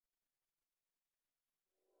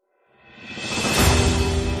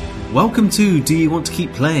Welcome to Do You Want to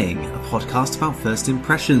Keep Playing, a podcast about first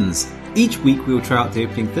impressions. Each week we will try out the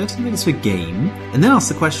opening 30 minutes of a game, and then ask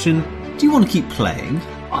the question, do you want to keep playing?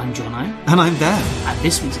 I'm Jono. And I'm Dan. And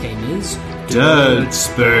this week's game is... Dead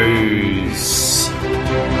Space!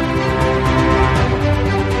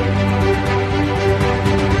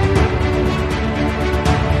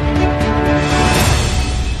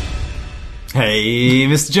 Hey,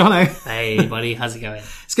 Mr. Jono. Hey, buddy, how's it going?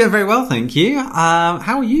 It's going very well, thank you. How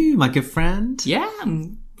are you, my good friend? Yeah,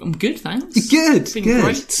 I'm good, thanks. Good, Feeling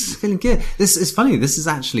great. Feeling good. This is funny. This is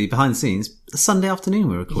actually behind the scenes. A Sunday afternoon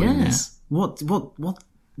we're recording this. What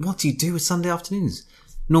do you do with Sunday afternoons?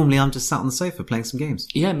 Normally, I'm just sat on the sofa playing some games.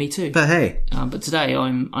 Yeah, me too. But hey, but today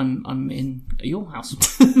I'm in your house.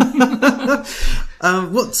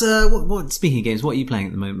 Speaking of games, what are you playing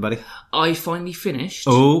at the moment, buddy? I finally finished.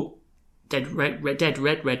 Dead Redemption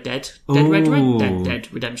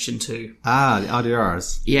 2. The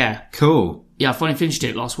RDRs. Yeah. Cool. Yeah, I finally finished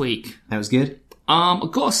it last week. That was good. I've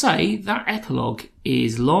got to say, that epilogue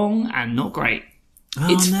is long and not great.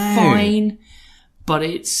 It's no. fine, but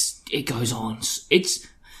it goes on. It's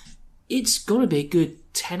got to be a good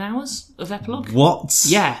 10 hours of epilogue. What?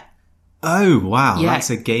 Yeah. Oh, wow. Yeah.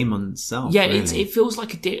 That's a game on itself. Yeah, really. it feels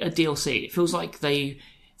like a DLC. It feels like they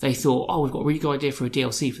thought, we've got a really good idea for a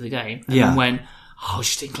DLC for the game. And then went,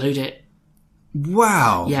 just include it.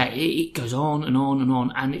 Wow. Yeah, it goes on and on and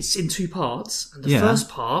on. And it's in two parts. And the first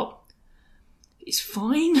part is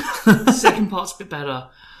fine. The second part's a bit better.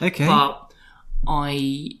 Okay. But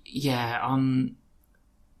I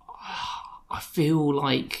feel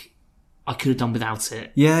like I could have done without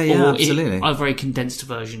it. Yeah, absolutely. A very condensed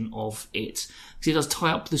version of it. Because it does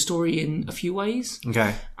tie up the story in a few ways.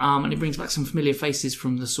 Okay. And it brings back some familiar faces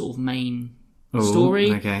from the sort of main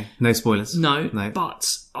story. Okay. No spoilers. No.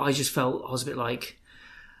 But I just felt, I was a bit like,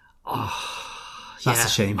 that's a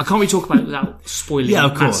shame. I can't really talk about it without spoiling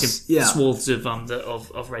of course. massive swaths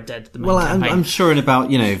of Red Dead, the main Well, campaign. I'm sure in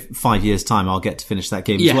about 5 years' time I'll get to finish that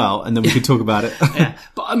game as well, and then we could talk about it. Yeah,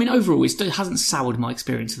 but I mean, overall, it hasn't soured my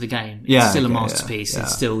experience of the game. It's still a masterpiece. Yeah.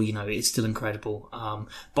 It's still, it's still incredible.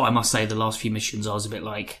 But I must say, the last few missions, I was a bit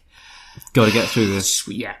like, got to get through this.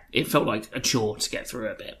 Yeah, it felt like a chore to get through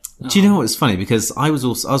a bit. Do you know what's funny? Because I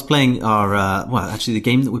was playing our the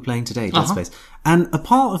game that we're playing today, Dead Space, and a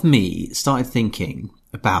part of me started thinking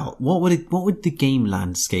about what would the game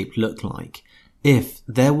landscape look like if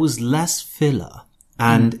there was less filler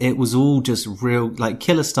and it was all just real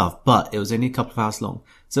killer stuff, but it was only a couple of hours long.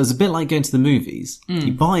 So it's a bit like going to the movies.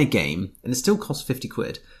 You buy a game and it still costs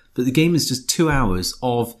 £50, but the game is just 2 hours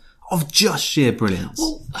of just sheer brilliance.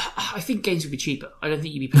 Well, I think games would be cheaper. I don't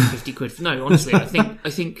think you'd be paying £50 for. No, honestly, I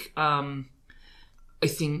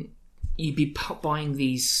think you'd be buying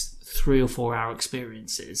these 3 or 4 hour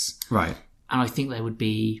experiences, right? And I think they would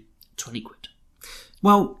be £20.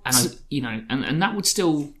 Well, and and that would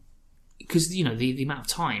still, because the amount of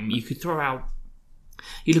time you could throw out.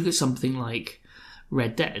 You look at something like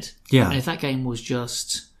Red Dead, and if that game was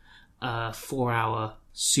just a 4 hour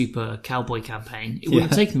super cowboy campaign, it would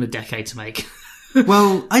have taken them a decade to make.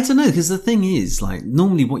 Well, I don't know, because the thing is,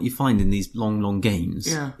 normally what you find in these long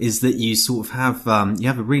games is that you sort of have, you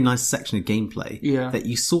have a really nice section of gameplay that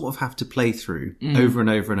you sort of have to play through over and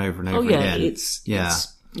over and over and over again. It's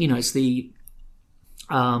the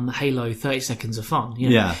Halo 30 seconds of fun.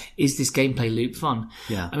 Is this gameplay loop fun?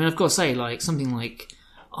 Yeah. I mean, I've got to say, something like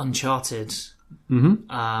Uncharted,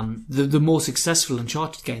 the more successful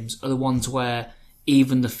Uncharted games are the ones where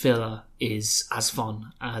even the filler is as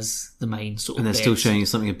fun as the main sort of and they're bit. Still showing you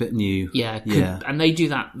something a bit new. And they do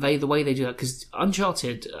that. The way they do that, because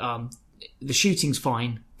Uncharted, the shooting's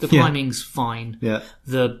fine, the climbing's fine,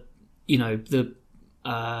 the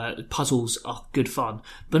puzzles are good fun,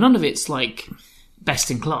 but none of it's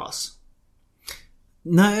best in class.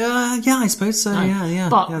 No, I suppose so. No.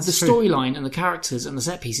 But the storyline and the characters and the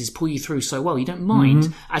set pieces pull you through so well. You don't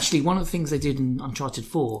mind. Actually, one of the things they did in Uncharted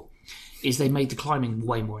 4 is they made the climbing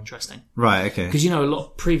way more interesting. Right, okay. Because, a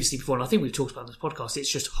lot previously before, and I think we've talked about in this podcast,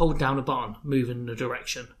 it's just hold down a button, move in a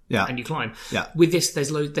direction, and you climb. Yeah. With this,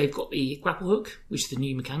 they've got the grapple hook, which is the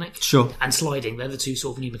new mechanic. Sure. And sliding, they're the two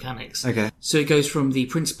sort of new mechanics. Okay. So it goes from the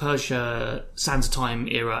Prince of Persia, Sands of Time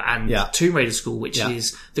era and Tomb Raider school, which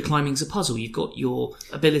is the climbing's a puzzle. You've got your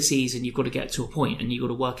abilities and you've got to get to a point and you've got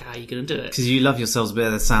to work out how you're going to do it. Because you love yourselves a bit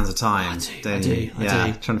of the Sands of Time. I do.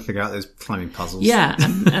 Trying to figure out those climbing puzzles. Yeah,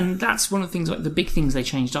 and that's one of the things, the big things they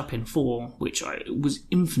changed up in 4, which was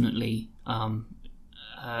infinitely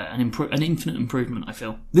an infinite improvement, I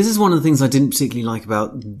feel. This is one of the things I didn't particularly like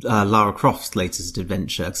about Lara Croft's latest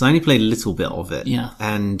adventure, because I only played a little bit of it. Yeah.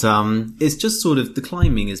 And it's just sort of, the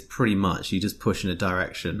climbing is pretty much, you just push in a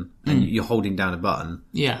direction and you're holding down a button.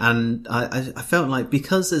 Yeah. And I felt like,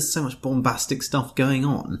 because there's so much bombastic stuff going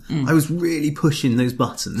on, I was really pushing those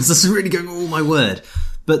buttons. I was really going, oh my word.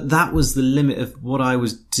 But that was the limit of what I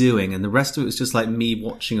was doing, and the rest of it was just like me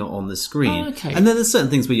watching it on the screen. Oh, okay. And then there's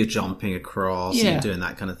certain things where you're jumping across and you're doing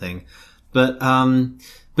that kind of thing. But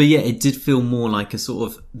yeah, it did feel more like a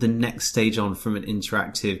sort of the next stage on from an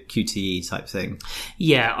interactive QTE type thing.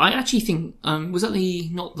 Yeah, I actually think was that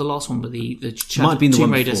not the last one, but the might have been the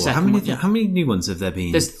Tomb one Raider before. How many new ones have there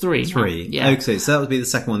been? There's 3. Three. Yeah. Okay, so that would be the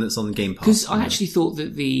second one that's on the Game Pass. Because I actually thought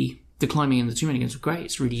that the climbing in the Tomb Raider games were great.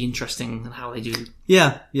 It's really interesting how they do.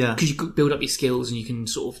 Yeah. Because you could build up your skills and you can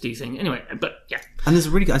sort of do things. Anyway, but yeah. And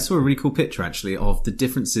I saw a really cool picture actually of the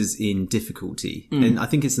differences in difficulty. And I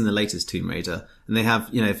think it's in the latest Tomb Raider. And they have,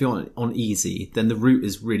 if you're on easy, then the route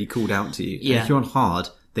is really called out to you. Yeah. And if you're on hard,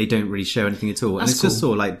 they don't really show anything at all. That's and it's just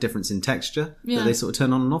sort of like difference in texture that they sort of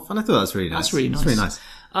turn on and off. And I thought that was really nice. That's really nice. It's really nice.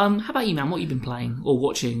 How about you, man? What have you been playing or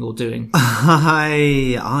watching or doing?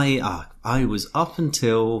 I was up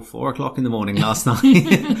until 4:00 in the morning last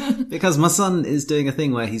night because my son is doing a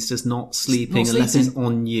thing where he's just not sleeping unless it's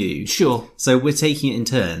on you. Sure. So we're taking it in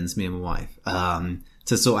turns, me and my wife,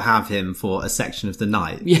 to sort of have him for a section of the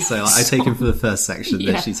night. Yeah, so I take him for the first section,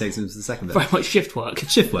 then she takes him for the second bit. Very much shift work.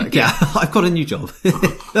 Shift work, yeah. I've got a new job.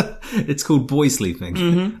 It's called boy sleeping.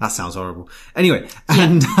 Mm-hmm. That sounds horrible. Anyway,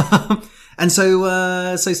 and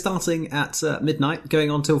so starting at midnight, going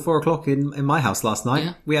on till 4:00 in my house last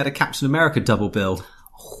night, we had a Captain America double bill.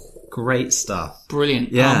 Great stuff.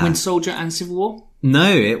 Brilliant. Yeah. Winter Soldier and Civil War?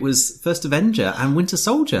 No, it was First Avenger and Winter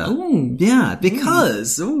Soldier. Ooh. Yeah,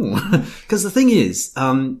 because the thing is,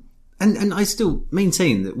 and I still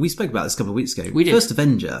maintain that we spoke about this a couple of weeks ago. We did. First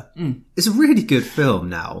Avenger is a really good film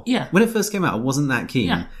now. Yeah. When it first came out, I wasn't that keen.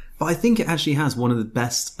 Yeah. But I think it actually has one of the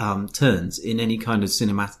best turns in any kind of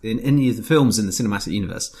in any of the films in the cinematic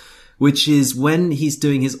universe, which is when he's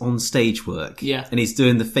doing his on-stage work. Yeah. And he's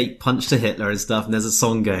doing the fake punch to Hitler and stuff, and there's a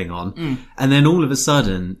song going on. And then all of a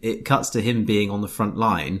sudden, it cuts to him being on the front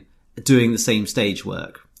line, doing the same stage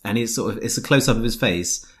work. And it's a close-up of his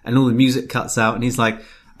face, and all the music cuts out, and he's like,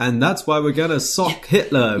 and that's why we're gonna sock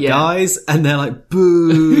Hitler, guys. And they're like,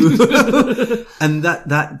 boo. And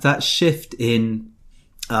that shift in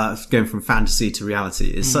going from fantasy to reality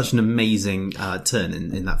is such an amazing turn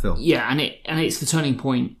in that film. Yeah, and it's the turning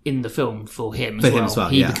point in the film for him as well.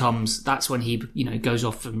 He becomes, that's when he goes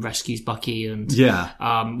off and rescues Bucky, and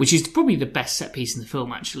which is probably the best set piece in the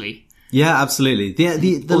film, actually. Yeah, absolutely.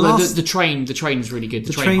 The train's really good.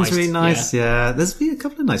 The train's heist, really nice. Yeah, there's been a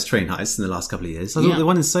couple of nice train heists in the last couple of years. I thought the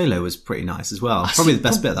one in Solo was pretty nice as well. Probably the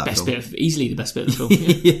best bit of that film. Easily the best bit of the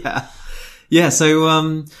film. Yeah. Yeah, so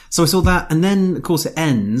I saw that, and then of course it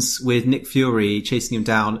ends with Nick Fury chasing him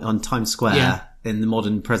down on Times Square in the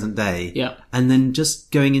modern present day. Yeah. And then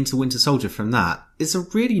just going into Winter Soldier from that. They're a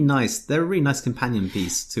really nice companion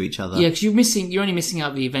piece to each other. Yeah, because you're only missing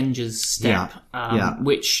out the Avengers step,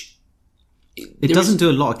 which it doesn't do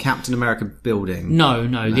a lot of Captain America building. No.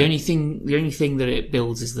 The only thing that it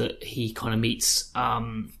builds is that he kind of meets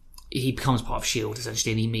he becomes part of S.H.I.E.L.D.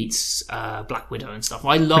 essentially, and he meets Black Widow and stuff.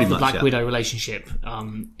 I love the Black Widow relationship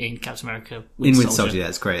in Captain America. Winter Soldier, yeah,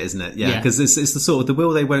 it's great, isn't it? Yeah, because it's the sort of the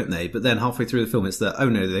will they, won't they, but then halfway through the film it's the, oh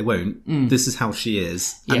no, they won't. This is how she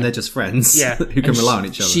is. And they're just friends who can rely on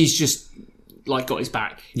each other. She's just got his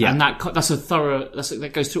back. Yeah. And that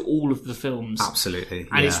goes through all of the films. Absolutely.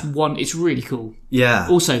 And it's really cool. Yeah.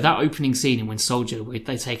 Also, that opening scene in Winter Soldier where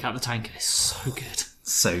they take out the tanker is so good.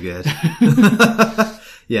 So good.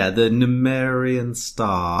 Yeah, the Numerian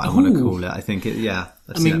Star, I want to call it. I think it,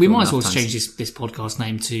 we might as well change this podcast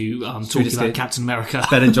name to talking about Captain America.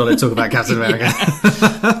 Ben and John talk about Captain America.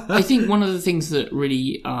 I think one of the things that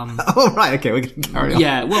really... oh, right, okay, we can carry on.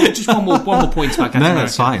 Yeah, well, just one more point about Captain America. No,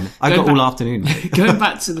 that's fine. I've got all afternoon. Going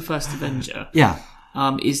back to the first Avenger,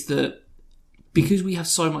 is that because we have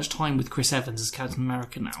so much time with Chris Evans as Captain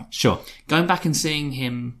America now, sure, going back and seeing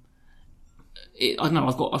him... I don't know.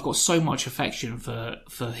 I've got so much affection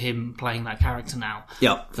for him playing that character now.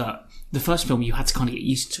 Yeah. That the first film you had to kind of get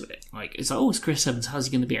used to it. Like it's like, oh, it's Chris Evans. How's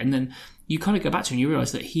he going to be? And then you kind of go back to it and you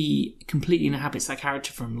realise that he completely inhabits that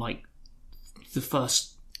character from like the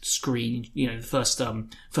first screen. The first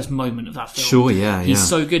moment of that film. Sure. Yeah. He's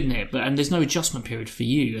so good in it, and there's no adjustment period for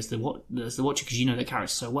you as the watcher because you know the character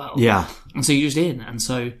so well. Yeah. And so you're just in, and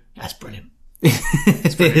so that's brilliant.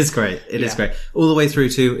 It is great. It is great. All the way through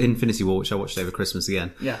to Infinity War, which I watched over Christmas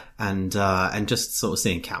again. Yeah. And just sort of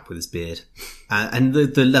seeing Cap with his beard. And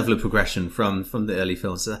the level of progression from the early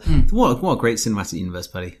films. What a great cinematic universe,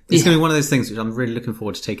 buddy. It's going to be one of those things which I'm really looking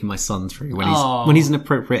forward to taking my son through when he's an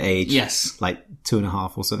appropriate age. Yes. Like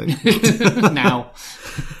 2.5 or something. Now.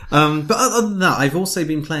 But other than that, I've also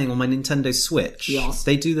been playing on my Nintendo Switch. Yes.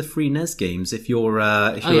 They do the free NES games if you're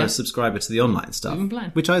a subscriber to the online stuff.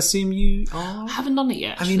 Which I assume you are. I haven't done it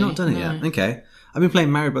yet. Have you not done it yet? Okay. I've been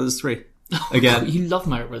playing Mario Brothers 3. Again. You love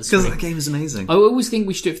Mario Brothers 3. Because that game is amazing. I always think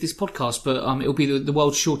we should do it for this podcast, but it'll be the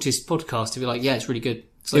world's shortest podcast. It'll be like, yeah, it's really good.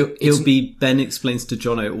 So it'll be Ben explains to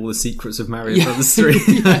Jono all the secrets of Mario Brothers 3.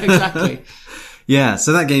 Yeah, exactly. Yeah,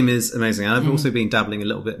 so that game is amazing. And I've also been dabbling a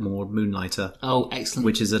little bit more Moonlighter. Oh, excellent.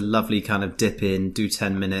 Which is a lovely kind of dip in, do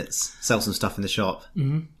 10 minutes, sell some stuff in the shop.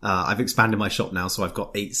 Mm-hmm. I've expanded my shop now, so I've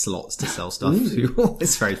got 8 slots to sell stuff to.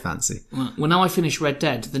 It's very fancy. Well, now I finish Red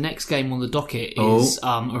Dead, the next game on the docket is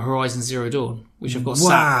Horizon Zero Dawn, which I've got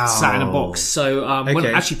sat in a box. So when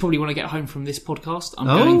I actually probably when I get home from this podcast, I'm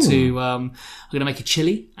going to make a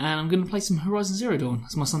chili, and I'm going to play some Horizon Zero Dawn.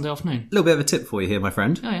 It's my Sunday afternoon. A little bit of a tip for you here, my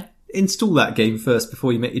friend. Oh, yeah. Install that game first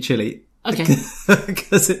before you make your chili. Okay.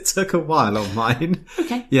 Because it took a while on mine.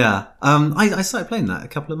 Okay. Yeah. I started playing that a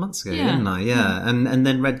couple of months ago, didn't I? Yeah. And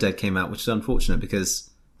then Red Dead came out, which is unfortunate because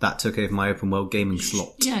that took over my open world gaming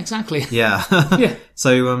slot. Yeah, exactly. Yeah. Yeah.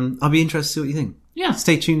 So I'll be interested to see what you think. Yeah.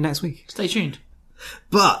 Stay tuned next week. Stay tuned.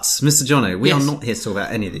 But, Mr. Jono, we are not here to talk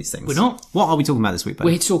about any of these things. We're not. What are we talking about this week, Ben?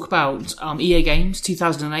 We're here to talk about EA Games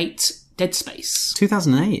 2008 Dead Space.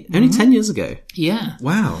 2008? Only 10 years ago? Yeah.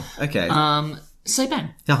 Wow. Okay. So,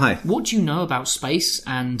 Ben. Yeah, hi. What do you know about space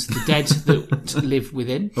and the dead that live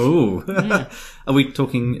within? Oh. Yeah. Are we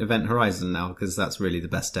talking Event Horizon now? Because that's really the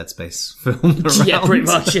best Dead Space film around. Yeah, pretty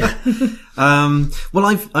much, yeah. Well,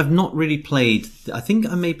 I've not really played... I think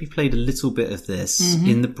I maybe played a little bit of this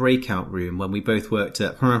in the breakout room when we both worked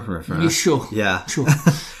at... You sure? Yeah. Sure.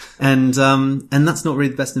 And that's not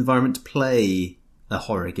really the best environment to play a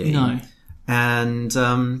horror game. No. And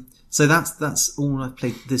so that's all I've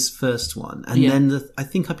played this first one. And then I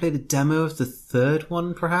think I played a demo of the third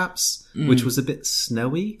one, perhaps, which was a bit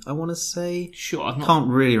snowy, I want to say. Sure. I can't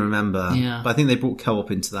really remember. Yeah. But I think they brought co-op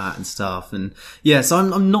into that and stuff. And yeah, so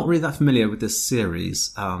I'm not really that familiar with this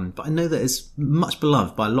series. But I know that it's much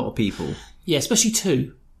beloved by a lot of people. Yeah, especially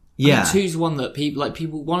 2. Yeah. 2's one that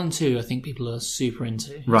people 1 and 2 I think people are super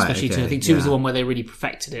into. Right. Especially okay, 2. I think 2 was the one where they really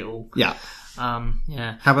perfected it all. Yeah.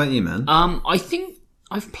 Yeah. How about you, man? I think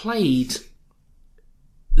I've played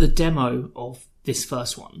the demo of this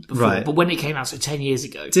first one before, right. But when it came out, so 10 years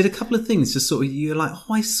ago. Did a couple of things just sort of, you're like,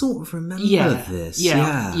 oh, I sort of remember this.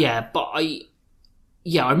 Yeah, but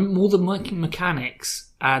I'm more the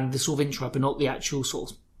mechanics and the sort of intro, but not the actual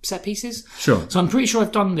sort of set pieces. Sure. So I'm pretty sure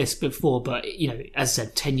I've done this before, but, as I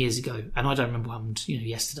said, 10 years ago, and I don't remember what happened,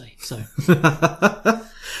 yesterday, so...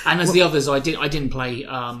 And as the others, I didn't play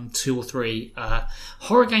 2 or 3.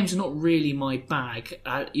 Horror games are not really my bag.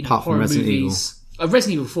 Apart horror from Resident movies.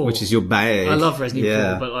 Resident Evil 4, which is your bag. I love Resident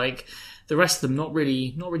Evil 4, but like the rest of them, not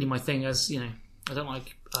really my thing. As I don't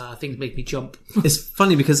like things make me jump. It's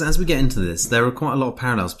funny because as we get into this, there are quite a lot of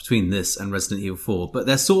parallels between this and Resident Evil 4, but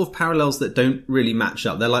they're sort of parallels that don't really match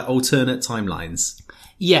up. They're like alternate timelines.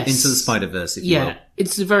 Yes. Into the Spider-Verse, if you will.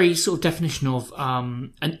 It's a very sort of definition of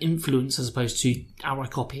an influence as opposed to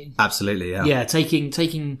outright copying. Absolutely, yeah. Yeah, taking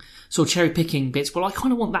sort of cherry-picking bits. Well, I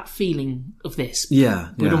kind of want that feeling of this. Yeah.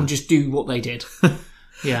 We don't just do what they did.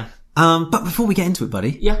 Yeah. But before we get into it,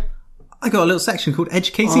 buddy. Yeah. I got a little section called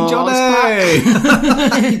Educating Johnny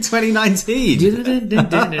 2019.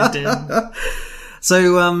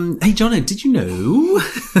 So, hey, Johnny, did you know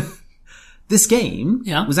this game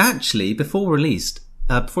was actually, before it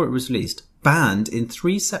was released, banned in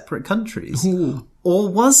 3 separate countries? Ooh. Or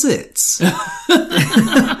was it?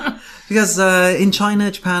 Because in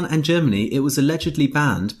China, Japan and Germany, it was allegedly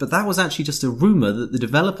banned, but that was actually just a rumour that the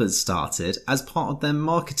developers started as part of their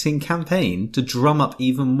marketing campaign to drum up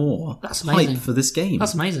even more hype for this game.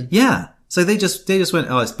 That's amazing. Yeah. So they just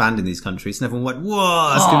went, oh, it's banned in these countries, and everyone went, whoa,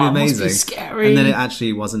 that's going to be amazing. Must be scary. And then it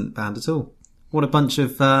actually wasn't banned at all. What a bunch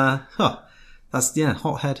of, that's,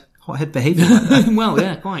 hothead behaviour right there. Well,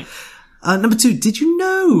 yeah, quite. Number 2, did you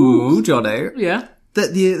know, Jono? Yeah.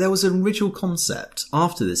 That there was an original concept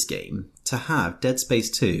after this game to have Dead Space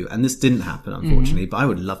 2, and this didn't happen, unfortunately, but I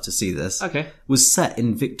would love to see this. Okay. Was set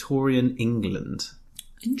in Victorian England.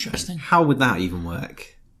 Interesting. How would that even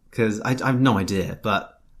work? Because I have no idea,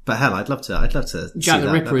 but hell, I'd love to Jack see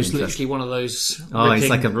the Ripper That'd is be literally one of those. Oh, it's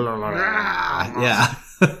like a blah, blah, blah, yeah.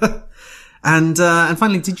 And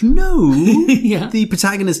finally, did you know Yeah. the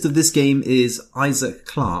protagonist of this game is Isaac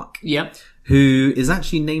Clarke? Yep. Who is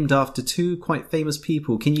actually named after two quite famous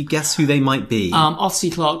people. Can you guess who they might be? Arthur C.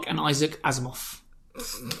 Clarke and Isaac Asimov.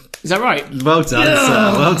 Is that right? Well done,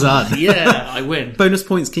 sir. Well done. Yeah, I win. Bonus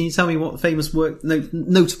points. Can you tell me what famous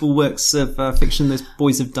notable works of fiction those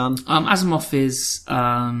boys have done? Asimov is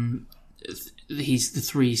he's the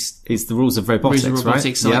three. It's the rules of robotics,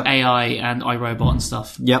 right? So like AI and iRobot and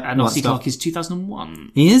stuff. Yep. And Arthur C. Clarke is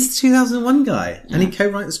 2001. He is the 2001 guy, and he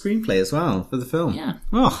co-wrote the screenplay as well for the film. Yeah.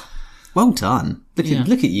 Oh, well done.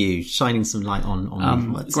 Look at you shining some light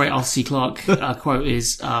on words. Great Arthur C. Clarke quote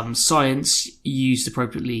is, science used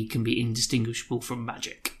appropriately can be indistinguishable from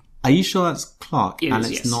magic. Are you sure that's Clarke and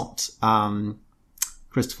it's yes. not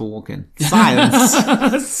Christopher Walken?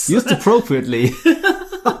 Science used appropriately.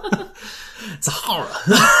 It's a horror.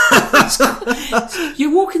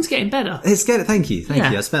 Your Walken's getting better. It's good. Thank you.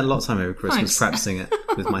 Yeah. I spent a lot of time over Christmas practicing it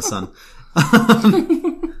with my son.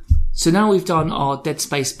 So now we've done our Dead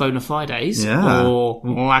Space bona fides, Yeah. or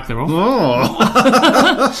lack thereof.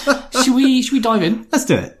 Oh. Should we dive in? Let's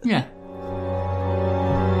do it. Yeah.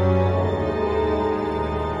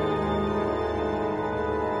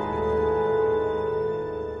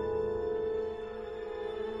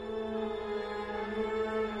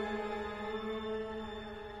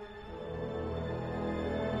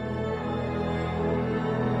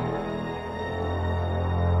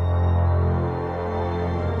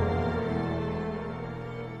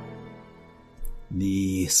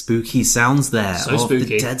 The spooky sounds there So of spooky.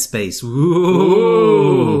 the Dead Space.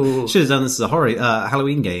 Ooh. Should have done this as a horror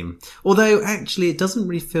Halloween game. Although, actually, it doesn't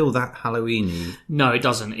really feel that Halloween-y. No, it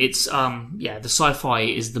doesn't. It's the sci-fi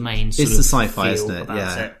is the main. It's the sci-fi, isn't it?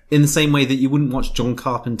 Yeah. In the same way that you wouldn't watch John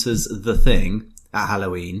Carpenter's The Thing at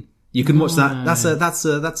Halloween, you can watch that.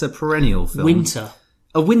 That's a perennial film.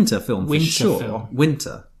 A winter film for sure. Film.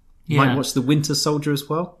 Winter. You Yeah. might watch The Winter Soldier as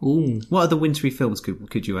well. Ooh. What other wintry films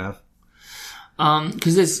could you have?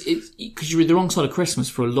 Because you're the wrong side of Christmas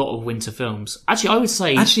for a lot of winter films. Actually, I would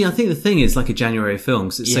say. I think The Thing is like a January film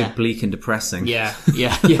because it's Yeah. so bleak and depressing. Yeah.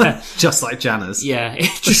 Just like Janus. Yeah,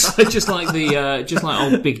 just like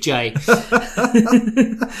old Big J.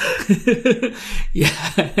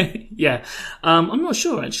 yeah. I'm not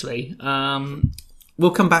sure actually.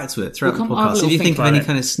 We'll come back to it throughout the I'll have a podcast. little If you think of think any about it.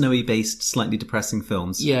 kind of snowy-based, slightly depressing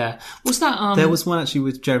films. Yeah. What's that? There was one actually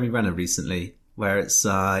with Jeremy Renner recently where it's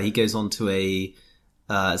he goes on to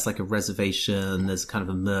it's like a reservation, there's kind of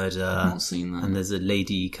a murder. I've not seen that. And there's a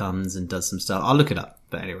lady who comes and does some stuff. I'll look it up.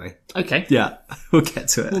 But anyway. Okay. Yeah. We'll get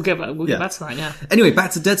to it. We'll get back to that. Yeah. Anyway,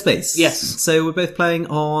 back to Dead Space. Yes. So we're both playing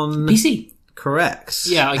on... PC. Correct.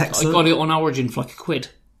 Yeah, I Excellent. got it on Origin for like £1.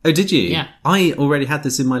 Oh, did you? Yeah. I already had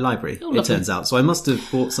this in my library, it lovely. turns out. So I must have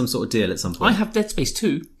bought some sort of deal at some I point. have Dead Space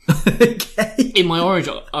 2 Okay. in my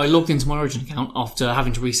Origin. I logged into my Origin account after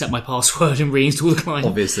having to reset my password and reinstall the client.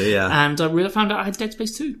 Obviously, yeah. And I found out I had Dead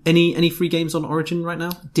Space 2. Any free games on Origin right now?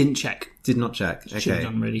 Didn't check. Did not check. Okay. Should have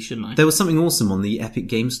done, really, shouldn't I? There was something awesome on the Epic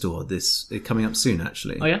Game Store coming up soon,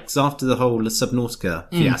 actually. Oh, yeah? Because after the whole Subnautica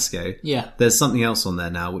fiasco, Yeah. there's something else on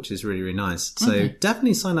there now, which is really, really nice. So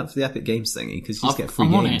definitely sign up for the Epic Games thingy, because you just get free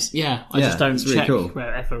I'm on games. it. Yeah. I just don't it's really check cool.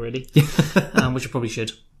 ever, really. Which I probably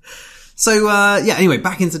should. So, anyway,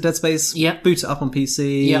 back into Dead Space. Yep. Boot it up on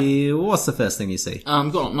PC. Yep. What's the first thing you see?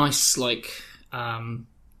 Got a nice,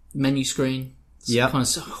 menu screen. It's Yep. kind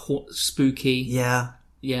of spooky. Yeah.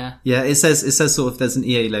 Yeah. Yeah, it says sort of there's an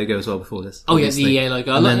EA logo as well before this. Oh, obviously. yeah, the EA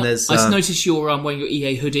logo. And then there's, I noticed you're wearing your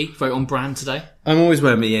EA hoodie, very on brand today. I'm always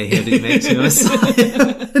wearing my EA hoodie, mate, to be honest.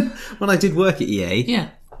 When I did work at EA, Yeah.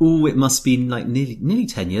 oh, it must be like nearly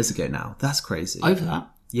 10 years ago now. That's crazy. Over that.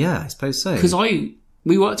 Yeah, I suppose so. Because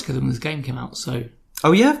we worked together when this game came out, so...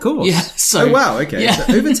 Oh, yeah, of course. Yeah, so... Oh, wow, okay. Yeah.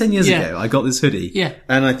 So over 10 years Yeah. ago, I got this hoodie. Yeah.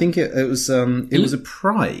 And I think it was a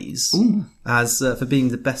prize as for being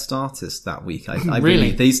the best artist that week. I Really?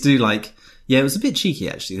 believe. They used to do it was a bit cheeky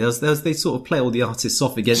actually. They sort of play all the artists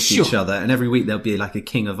off against Sure. each other, and every week there'll be like a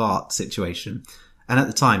king of art situation. And at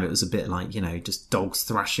the time, it was a bit like, just dogs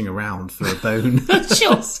thrashing around for a bone.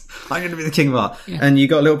 Sure. I'm going to be the king of art. Yeah. And you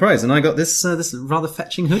got a little prize, and I got this rather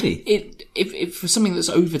fetching hoodie. If for something that's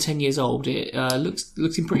over 10 years old, it looks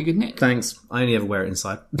in pretty good nick. Thanks. I only ever wear it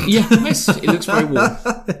inside. Yeah, it looks very warm.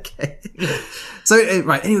 Okay. So,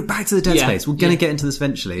 right, anyway, back to the Dead Space. We're going to get into this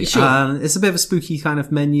eventually. Sure. It's a bit of a spooky kind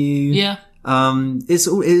of menu. Yeah. It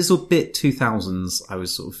is a bit 2000s, I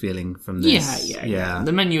was sort of feeling from this. Yeah.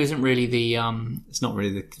 The menu isn't really the... It's not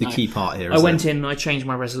really the key part here, I went in and I changed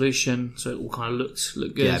my resolution, so it all kind of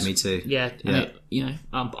looked good. Yeah, me too. Yeah, and it,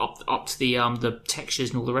 up to the textures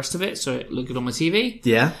and all the rest of it, so it looked good on my TV.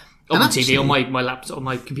 Yeah. On my TV, on my laptop, on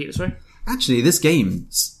my computer, sorry. Actually, this game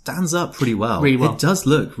stands up pretty well. Really well. It does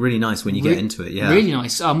look really nice when you get into it. Yeah, really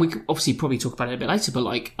nice. We could obviously probably talk about it a bit later, but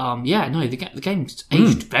like, the game's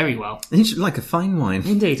aged very well. It's like a fine wine.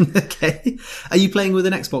 Indeed. Okay. Are you playing with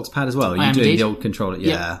an Xbox pad as well? Are you doing indeed. the old controller?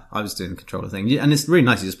 Yeah, I was doing the controller thing, and it's really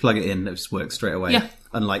nice. You just plug it in; it just works straight away. Yeah.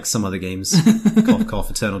 Unlike some other games, cough,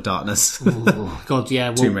 cough, Eternal Darkness, Oh, God, yeah,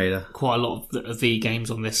 well, Tomb Raider. Quite a lot of the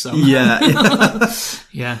games on this. Yeah.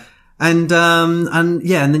 Yeah. And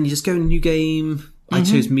then you just go in a new game. I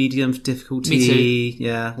chose medium difficulty. Me too.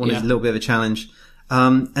 Yeah, wanted a little bit of a challenge.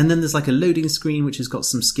 And then there's like a loading screen which has got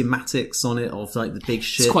some schematics on it of like the big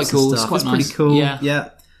ships. It's quite cool. And stuff. It's quite nice. Pretty cool. Yeah.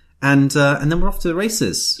 And then we're off to the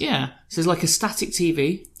races. Yeah. So there's like a static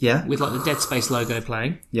TV. Yeah. With like the Dead Space logo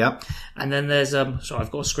playing. Yep. And then there's sorry,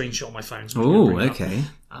 I've got a screenshot on my phone. So Oh, okay.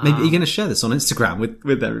 Maybe you're going to share this on Instagram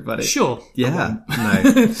with everybody. Sure. Yeah.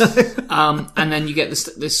 No. And then you get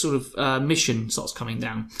this sort of mission starts coming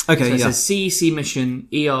down. Okay. So it yeah. says CEC mission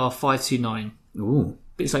ER529. Ooh.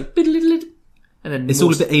 But it's like and then It's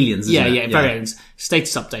all a bit aliens. Isn't it? Yeah, very aliens.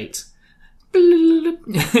 Status update.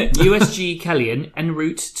 USG Kellyan en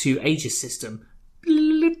route to Aegis system.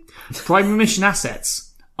 Primary mission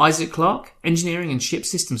assets. Isaac Clarke, engineering and ship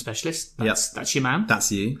system specialist. That's your man.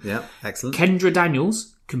 That's you. Yeah. Excellent. Kendra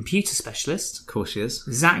Daniels, computer specialist. Of course she is.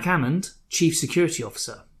 Zach Hammond, chief security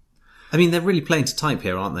officer. I mean, they're really playing to type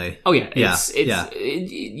here, aren't they? Oh yeah,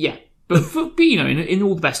 Yeah. But you know, in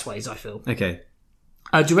all the best ways, I feel. Okay.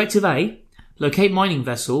 Directive A: locate mining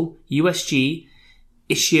vessel USG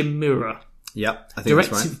Ishimura. Yep. I think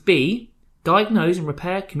Directive that's right. B: diagnose and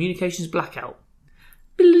repair communications blackout.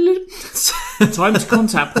 Time to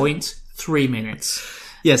contact point 3 minutes.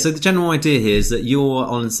 Yeah, so the general idea here is that you're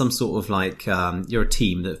on some sort of like, you're a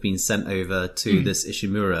team that have been sent over to this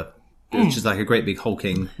Ishimura, which is like a great big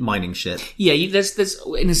hulking mining ship. Yeah, there's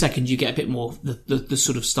in a second you get a bit more the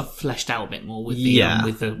sort of stuff fleshed out a bit more with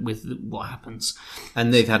the with what happens.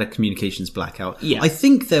 And they've had a communications blackout. Yeah. I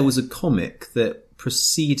think there was a comic that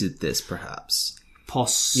preceded this, perhaps.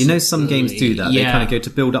 Possibly. You know, some games do that. Yeah. They kind of go to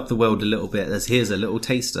build up the world a little bit. Here's a little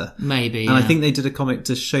taster. Maybe. And I think they did a comic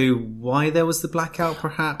to show why there was the blackout,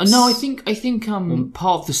 perhaps. No, I think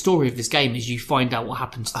part of the story of this game is you find out what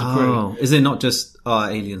happened to the crew. Oh, is it not just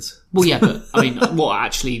aliens? Well, yeah, but I mean, what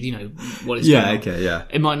actually, what is going on? Okay, yeah.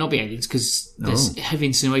 It might not be aliens because there's heavy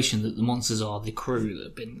insinuation that the monsters are the crew that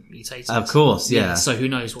have been mutated. Of course, yeah. So who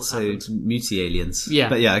knows what's happened? Muti aliens. Yeah.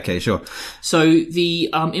 But yeah, okay, sure. So the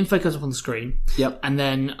info comes up on the screen. Yep. And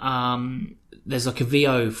then there's like a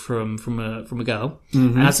VO from a girl,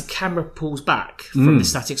 and as the camera pulls back from the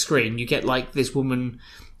static screen, you get like this woman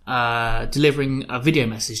delivering a video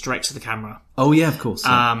message direct to the camera. Oh yeah, of course.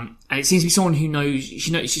 Yeah. And it seems to be someone who knows.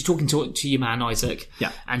 She's talking to your man Isaac.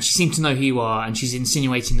 Yeah. And she seems to know who you are, and she's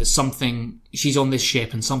insinuating that she's on this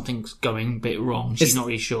ship and something's going a bit wrong. She's not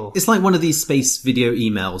really sure. It's like one of these space video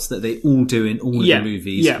emails that they all do in all of the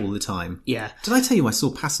movies all the time. Yeah. Did I tell you I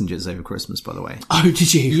saw Passengers over Christmas, by the way? Oh,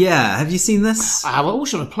 did you? Yeah. Have you seen this? I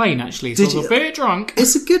watched on a plane actually. So I was a bit drunk.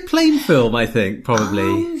 It's a good plane film, I think,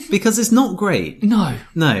 probably, because it's not great. No.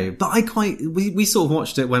 But we sort of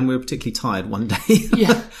watched it when we were particularly tired one day.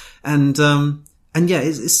 Yeah. And yeah,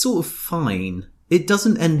 it's sort of fine. It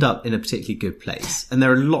doesn't end up in a particularly good place, and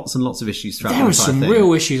there are lots and lots of issues throughout the There are entire some thing.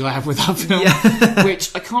 real issues I have with that film,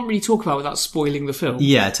 which I can't really talk about without spoiling the film.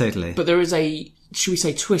 Yeah, totally. But there is a, should we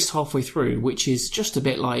say, twist halfway through, which is just a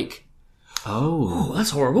bit like, oh, that's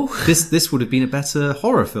horrible. This would have been a better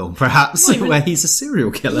horror film, perhaps, where he's a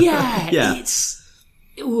serial killer. Yeah.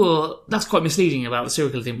 Well, that's quite misleading about the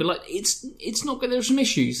serial killer thing, but like it's not good. There are some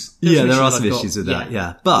issues. There are some issues with that.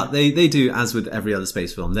 Yeah, but they do, as with every other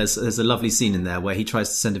space film. There's a lovely scene in there where he tries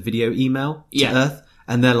to send a video email to Earth,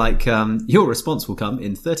 and they're like, "Your response will come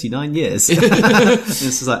in 39 years." And it's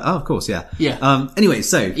just like, oh, of course, yeah. Anyway,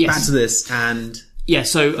 so back to this, and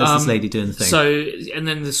so there's this lady doing the thing. So, and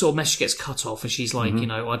then the sort of message gets cut off, and she's like,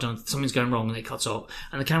 something's going wrong, and it cuts off,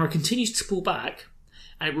 and the camera continues to pull back.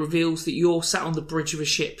 And it reveals that you're sat on the bridge of a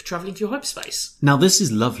ship travelling through hyperspace. Now, this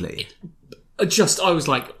is lovely. I was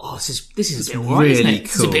like, oh, this is a bit alright, isn't it? Cool.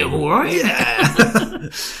 This is a bit alright. Yeah.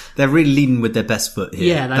 They're really leading with their best foot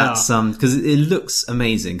here. Yeah, that's are. Because it looks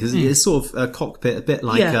amazing. Because it's sort of a cockpit, a bit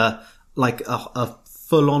like a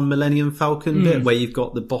full-on Millennium Falcon bit, where you've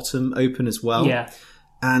got the bottom open as well. Yeah.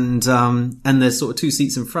 And there's sort of 2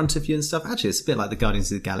 seats in front of you and stuff. Actually, it's a bit like the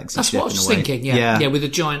Guardians of the Galaxy That's ship what I was in a way. thinking, yeah, with a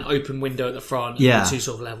giant open window at the front and the 2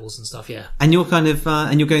 sort of levels and stuff, yeah. And you're kind of,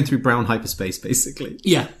 and you're going through brown hyperspace, basically.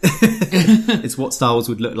 Yeah. It's what Star Wars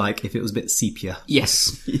would look like if it was a bit sepia.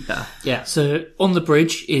 Yes. Yeah. Yeah, so on the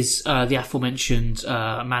bridge is the aforementioned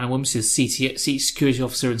man and woman, so seat security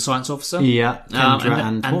officer and science officer. Yeah,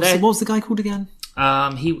 Kendra and what was the guy called again?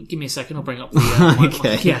 Give me a second. I'll bring up the.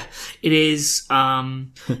 Okay. Yeah, it is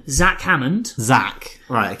Zach Hammond. Zach,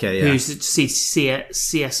 right? Okay, yeah. Who's the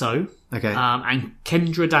CSO? Okay. And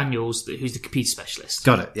Kendra Daniels, who's the computer specialist.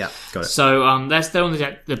 Got it. Yeah, got it. So they're on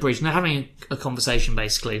the bridge and they're having a conversation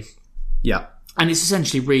basically. Yeah. And it's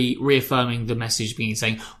essentially reaffirming the message being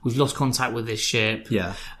saying we've lost contact with this ship.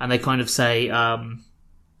 Yeah. And they kind of say.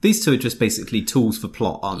 These 2 are just basically tools for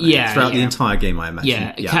plot, aren't they? Yeah, throughout the entire game, I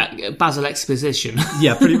imagine. Yeah. Basil exposition.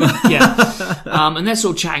 Yeah, pretty much. Yeah. And they're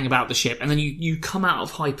sort of chatting about the ship, and then you come out of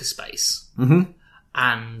hyperspace, and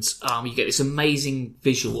you get this amazing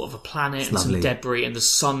visual of a planet and lovely. some debris and the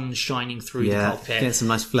sun shining through the cockpit. Get some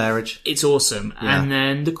nice flareage. It's awesome. Yeah. And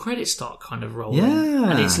then the credits start kind of rolling. Yeah.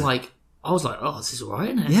 And it's like, I was like, oh, this is alright,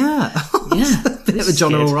 isn't it? Yeah. Yeah. A bit of a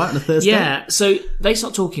John All Right on a Thursday. Yeah. So they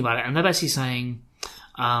start talking about it, and they're basically saying,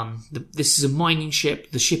 this is a mining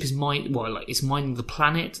ship. The ship is it's mining the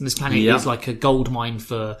planet, and this planet is like a gold mine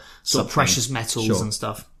for sort of precious metals and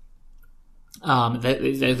stuff.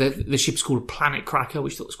 The ship's called Planet Cracker,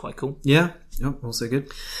 which I thought was quite cool. Yeah, also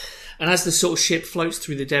good. And as the sort of ship floats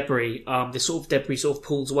through the debris, the sort of debris sort of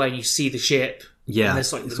pulls away, and you see the ship. Yeah,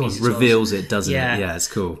 and like it sort of reveals it, doesn't it? Yeah. Yeah, it's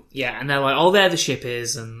cool. Yeah, and they're like, oh, there the ship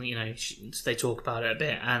is, and, they talk about it a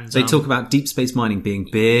bit. And they talk about deep space mining being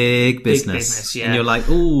big business. Big business, yeah. And you're like,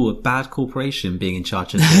 ooh, a bad corporation being in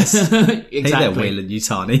charge of this. Exactly. Hey there,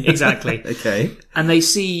 Weyland-Yutani. Exactly. Okay. And they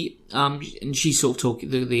see, and she's sort of talking,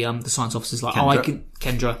 the science officer's like,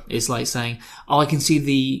 Kendra is like saying, I can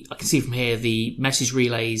see from here the message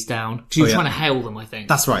relays down. She was trying to hail them, I think.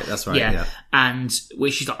 That's right. Yeah. And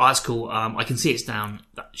she's like, oh, that's cool. I can see it's down.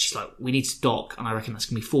 She's like, we need to dock, and I reckon that's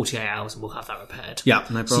going to be 48 hours, and we'll have that repaired. Yeah,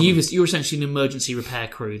 no problem. So you're essentially an emergency repair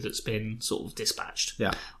crew that's been sort of dispatched.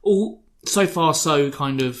 Yeah. All so far, so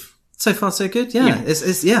kind of. So far, so good. Yeah.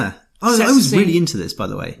 It's yeah. I was really into this, by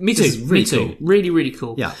the way. Me too. Really cool. Too. Really, really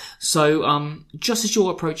cool. Yeah. So, just as you're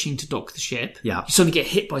approaching to dock the ship, you suddenly get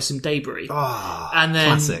hit by some debris. Oh, and then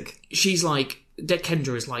classic. She's like,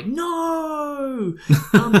 Kendra is like, no!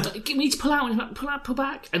 We need to pull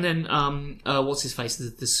back. And then, what's his face?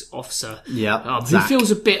 This officer. Yeah. Who feels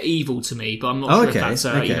a bit evil to me, but I'm not sure if that's,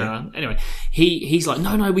 anyway. He's like,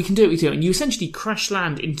 no, we can do it. And you essentially crash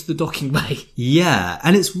land into the docking bay. Yeah.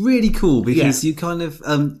 And it's really cool because you kind of,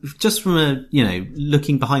 just from a,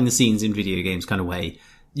 looking behind the scenes in video games kind of way,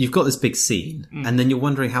 you've got this big scene and then you're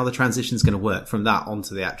wondering how the transition's going to work from that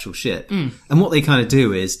onto the actual ship. And what they kind of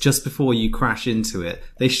do is just before you crash into it,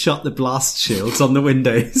 they shut the blast shields on the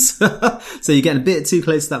windows. So you're getting a bit too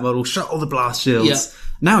close to that model, shut all the blast shields. Yeah.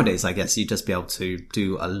 Nowadays, I guess you'd just be able to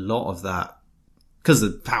do a lot of that because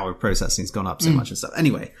the power of processing's gone up so much and stuff.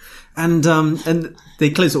 Anyway, and they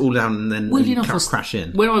close it all down and then crash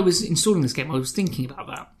in. When I was installing this game, I was thinking about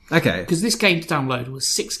that. Okay. Because this game to download was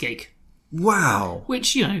 6 gig. Wow.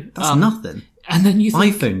 Which, that's nothing. And then you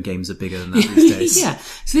think... iPhone games are bigger than that these days. Yeah.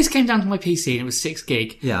 So this came down to my PC and it was 6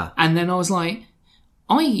 gig. Yeah. And then I was like,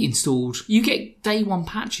 you get day one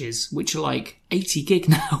patches, which are like 80 gig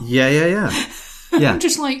now. Yeah. Yeah. I'm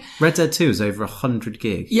just like... Red Dead 2 is over 100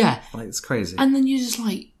 gig. Yeah. Like, it's crazy. And then you're just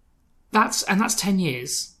like, that's 10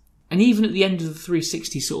 years. And even at the end of the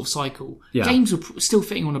 360 sort of cycle, games were still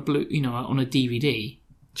fitting on a on a DVD.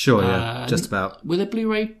 Sure, yeah. Just about. With a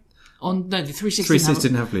Blu-ray... the 360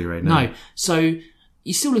 didn't have Blu-ray, no. No. So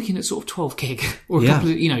you're still looking at sort of 12 gig or a couple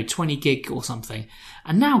of, 20 gig or something.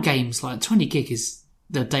 And now games like 20 gig is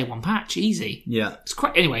the day one patch, easy. Yeah. It's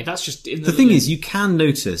quite, anyway, that's just... The thing is, you can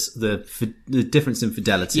notice the difference in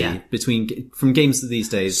fidelity from games of these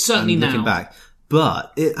days certainly and looking now. back.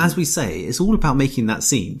 But, as we say, it's all about making that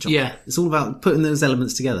scene, John. Yeah. It's all about putting those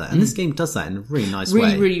elements together. And this game does that in a really nice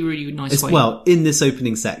way. Really, really nice way. Well, in this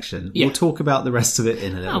opening section. Yeah. We'll talk about the rest of it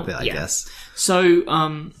in a little bit, I guess. So,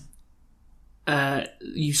 you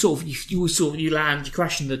land, you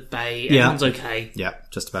crash in the bay, everyone's okay. Yeah,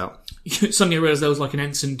 just about. Suddenly I realised there was like an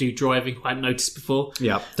ensign dude driving who I hadn't noticed before.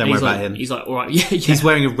 Yeah, don't worry about him. He's like, alright, yeah. He's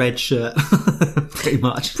wearing a red shirt. Pretty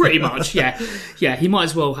much, yeah. Yeah, he might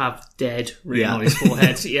as well have dead written on his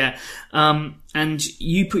forehead. Yeah. And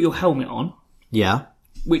you put your helmet on. Yeah.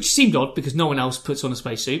 which seemed odd because no one else puts on a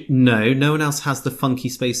spacesuit. No one else has the funky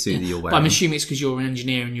spacesuit that you're wearing. But I'm assuming it's because you're an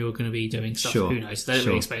engineer and you're going to be doing stuff. Sure. Who knows? They don't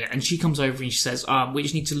really explain it. And she comes over and she says, we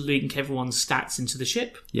just need to link everyone's stats into the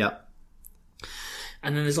ship. Yep.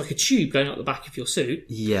 And then there's like a tube going up the back of your suit.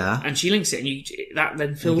 Yeah. And she links it, and that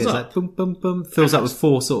then fills up. Like boom, boom, boom. Fills up with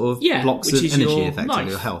 4 sort of blocks of energy, effectively,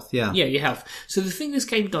 your health. Yeah. Yeah, your health. So the thing this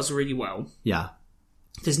game does really well,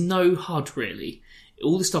 there's no HUD really.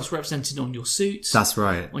 All the stuff's represented on your suit. That's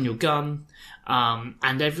right. On your gun.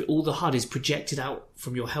 And all the HUD is projected out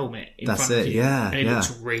from your helmet in front of you. Yeah. And it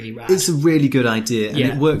looks really rad. It's a really good idea, and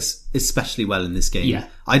it works especially well in this game. Yeah.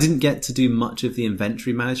 I didn't get to do much of the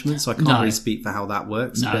inventory management, so I can't really speak for how that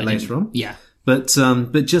works a bit later on. Yeah. But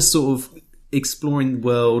just sort of exploring the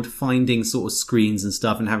world, finding sort of screens and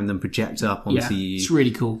stuff and having them project up onto you. It's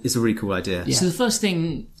really cool. It's a really cool idea. Yeah. So the first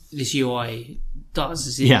thing this UI does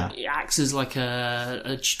is it acts as like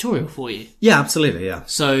a tutorial for you. Yeah, absolutely, yeah.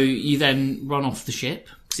 So you then run off the ship.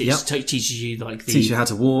 It teaches you teaches you how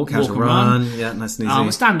to walk, how to run. Yeah, nice and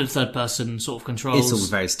easy. Standard third person sort of controls. It's all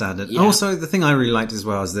very standard. Yeah. Also, the thing I really liked as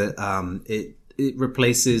well is that it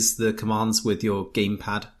replaces the commands with your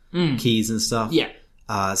gamepad keys and stuff. Yeah.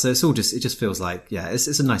 So it's all it just feels like,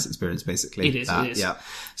 it's a nice experience basically. It is. Yeah.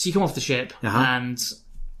 So you come off the ship and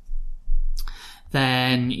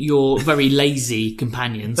then your very lazy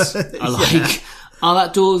companions are like,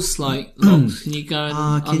 that door's like locked. Can you go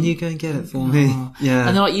and you go and get it for me? Yeah.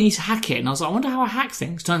 And they're like, you need to hack it. And I was like, I wonder how I hack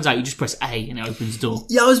things. Turns out you just press A and it opens the door.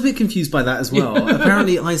 Yeah, I was a bit confused by that as well.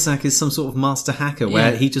 Apparently Isaac is some sort of master hacker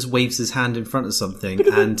where he just waves his hand in front of something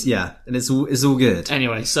and it's all good.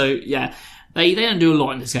 Anyway, so they don't do a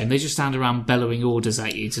lot in this game. They just stand around bellowing orders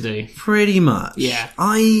at you to do. Pretty much. Yeah.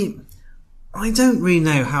 I don't really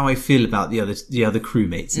know how I feel about the other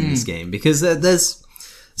crewmates in this game, because there's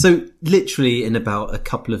so literally in about a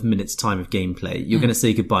couple of minutes time of gameplay, you're going to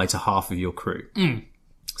say goodbye to half of your crew.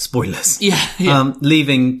 Spoilers. Yeah.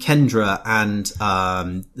 Leaving Kendra and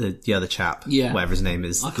the other chap, whatever his name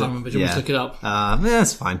is. I can't remember. Do you want to look it up?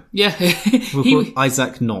 That's fine. Yeah. We'll call it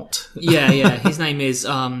Isaac Knott. Yeah. His name is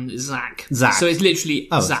Zach. Zach. So it's literally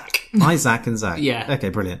Zach. Isaac and Zach. Yeah. Okay,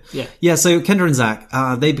 brilliant. Yeah. Yeah, so Kendra and Zach,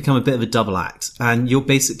 they become a bit of a double act, and you're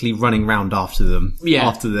basically running round after them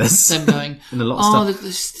after this. Them going, and a lot of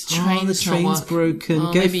stuff. The train's broken.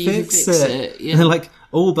 Go maybe fix you can it. Yeah. And they're like,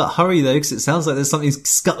 but hurry though, because it sounds like there's something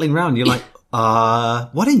scuttling around. You're like,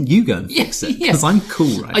 why didn't you go and fix it? Because I'm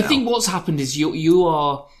cool right now. I think what's happened is you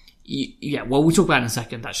are... well, we'll talk about it in a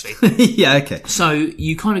second, actually. Yeah, okay. So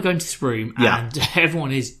you kind of go into this room and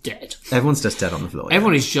everyone is dead. Everyone's just dead on the floor.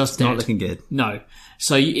 Everyone is just dead. Not looking good. No.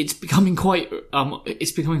 So it's becoming quite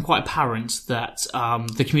apparent that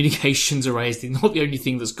the communications array is not the only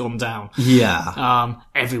thing that's gone down. Yeah.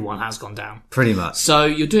 Everyone has gone down. Pretty much. So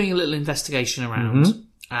you're doing a little investigation around,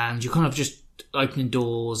 and you're kind of just opening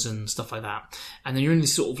doors and stuff like that. And then you're in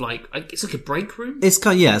this sort of like it's like a break room. It's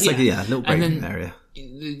kind of, like a little break room area.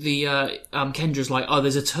 The Kendra's like,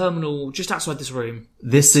 there's a terminal just outside this room.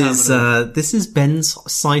 This is Ben's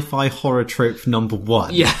sci-fi horror trope number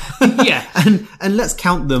 1. Yeah, yeah. and let's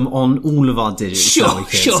count them on all of our digits, sure,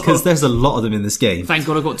 because there's a lot of them in this game. Thank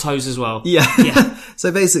God I've got toes as well. Yeah.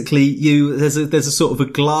 So basically, there's a sort of a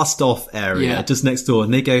glassed off area just next door,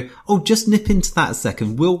 and they go, just nip into that a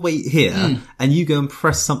second. We'll wait here, and you go and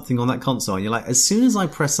press something on that console. And you're like, as soon as I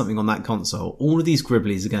press something on that console, all of these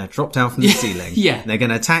gribblies are going to drop down from the ceiling. Yeah. And they're going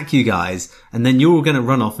to attack you guys, and then you're all going to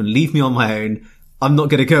run off and leave me on my own. I'm not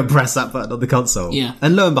going to go and press that button on the console. Yeah.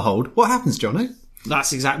 And lo and behold, what happens, Jono?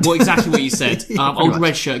 That's exactly what you said. Old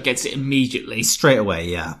Red Shirt gets it immediately. Straight away,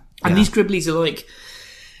 yeah. And these gribblies are like,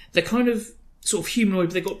 they're kind of sort of humanoid,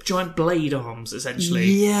 but they've got giant blade arms, essentially.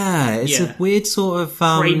 Yeah, it's a weird sort of...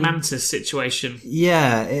 Grey Mantis situation.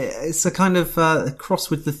 Yeah, it's a kind of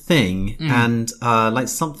cross with The Thing, and like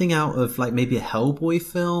something out of like maybe a Hellboy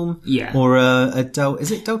film. Yeah. Or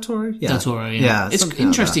is it Del Toro? Yeah. Del Toro, yeah. It's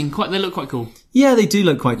interesting. They look quite cool. Yeah, they do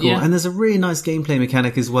look quite cool. Yeah. And there's a really nice gameplay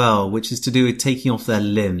mechanic as well, which is to do with taking off their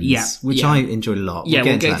limbs, which I enjoyed a lot. We'll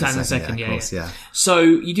get into that in a second. Yeah. So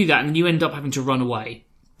you do that, and then you end up having to run away.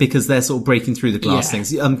 Because they're sort of breaking through the glass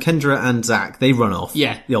things. Kendra and Zach, they run off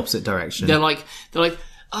the opposite direction. They're like, we've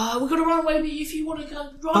got to run away, but if you want to go,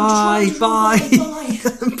 run, bye.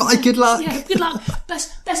 Bye, good luck. Yeah, good luck.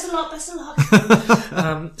 Best of luck.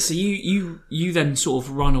 So you then sort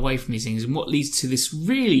of run away from these things, and what leads to this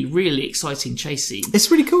really, really exciting chase scene. It's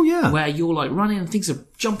really cool, yeah. Where you're like running and things are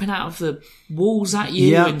jumping out of the walls at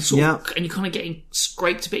you, and you're kind of getting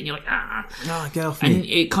scraped a bit, and you're like, get off me. And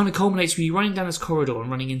it kind of culminates with you running down this corridor and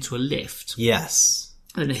running into a lift. Yes.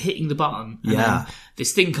 and then hitting the button, and then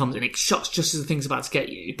this thing comes and it shuts just as the thing's about to get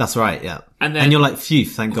you. That's right, yeah. And you're like, phew,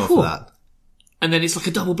 thank God for that. And then it's like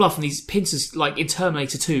a double bluff, and these pincers, like in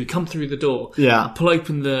Terminator 2, come through the door, pull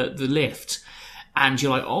open the lift, and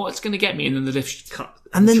you're like, oh, it's going to get me, and then the lift cut.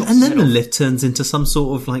 And then the lift turns into some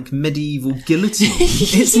sort of like medieval guillotine.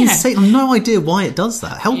 It's insane. I have no idea why it does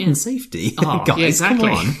that. Health and safety, guys, come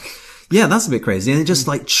on. Yeah, that's a bit crazy. And it just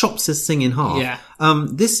like chops this thing in half. Yeah.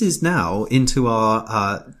 This is now into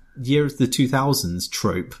our year of the 2000s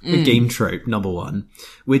trope, the game trope number 1,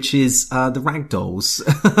 which is the ragdolls.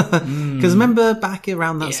 Because remember back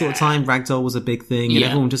around that sort of time, ragdoll was a big thing, and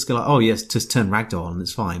everyone would just go like, oh yes, just turn ragdoll on,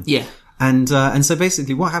 it's fine. Yeah. And so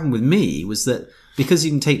basically what happened with me was that because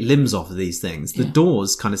you can take limbs off of these things, the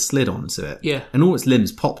doors kind of slid onto it. Yeah. And all its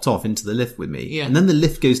limbs popped off into the lift with me. Yeah. And then the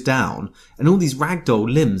lift goes down, and all these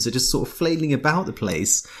ragdoll limbs are just sort of flailing about the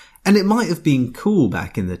place. And it might have been cool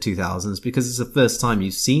back in the 2000s because it's the first time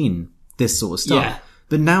you've seen this sort of stuff. Yeah.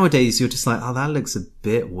 But nowadays you're just like, oh, that looks a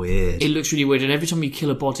bit weird. It looks really weird. And every time you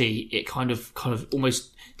kill a body, it kind of almost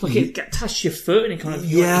like it attached to your foot, and it kind of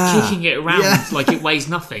you're like kicking it around like it weighs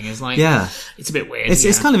nothing. It's like it's a bit weird.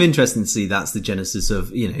 It's kind of interesting to see that's the genesis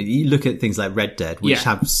of, you look at things like Red Dead, which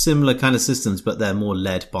have similar kind of systems, but they're more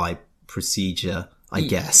led by procedure, I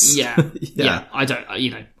guess. Yeah. I don't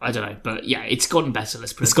know, but it's gotten better.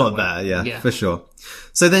 Let's put it. It's gotten better, for sure.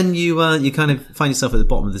 So then you kind of find yourself at the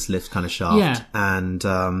bottom of this lift kind of shaft, and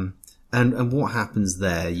what happens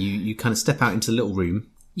there? You kind of step out into a little room.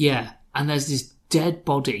 Yeah, and there's this dead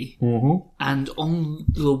body, and on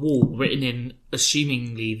the wall, written in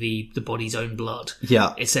assumingly the body's own blood.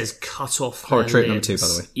 Yeah, it says "cut off." Horror their trope limbs. number 2, by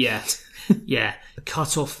the way. Yeah, yeah,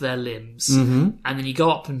 cut off their limbs, and then you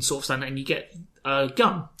go up and sort of stand there, and you get a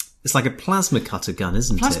gun. It's like a plasma cutter gun,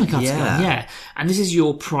 isn't it? Plasma cutter gun, yeah. And this is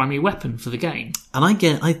your primary weapon for the game. And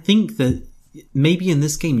I think that maybe in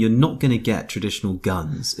this game you're not going to get traditional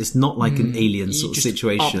guns. It's not like an Alien sort of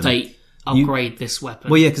situation. Upgrade this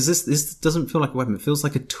weapon. Well, yeah, because this doesn't feel like a weapon. It feels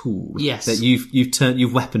like a tool. Yes. That you've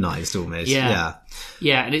weaponized almost. Yeah.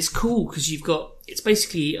 Yeah, and it's cool because it's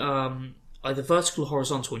basically either vertical or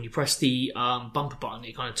horizontal, and you press the bumper button,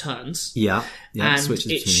 it kind of turns. Yeah. And it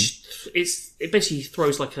switches it basically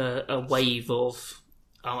throws like a wave of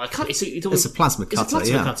it's a plasma cutter. It's a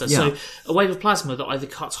plasma cutter. Yeah. So a wave of plasma that either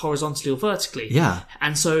cuts horizontally or vertically. Yeah.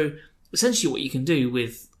 And so essentially what you can do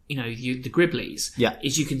with the Gribblies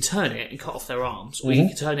is you can turn it and cut off their arms, or you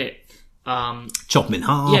can turn it chop them in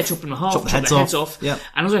half. Yeah, chop them in half. Chop their heads off. Yeah.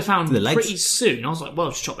 And as I found pretty soon, I was like, well,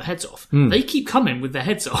 just chop their heads off. They keep coming with their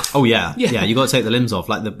heads off. Oh yeah. Yeah, you got to take the limbs off,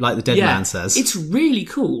 like the dead man says. It's really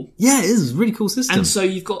cool. Yeah, it is a really cool system. And so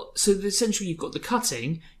essentially you've got the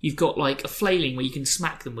cutting, you've got like a flailing where you can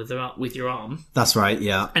smack them with your arm. That's right,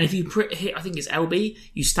 yeah. And if you hit, I think it's LB,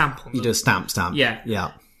 you stamp on them. You do a stamp. Yeah.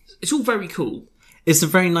 Yeah. It's all very cool. It's a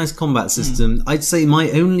very nice combat system. I'd say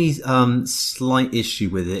my only slight issue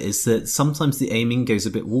with it is that sometimes the aiming goes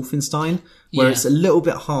a bit Wolfenstein, where it's a little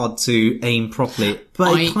bit hard to aim properly,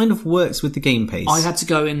 but it kind of works with the game pace. I had to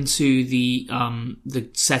go into the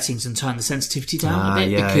settings and turn the sensitivity down a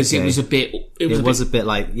bit because it was a bit... It was a bit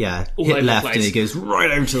like, hit left and it goes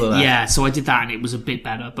right over to the left. Yeah, so I did that and it was a bit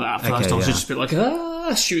better, but at first I was just a bit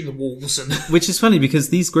like, shooting the walls. Which is funny because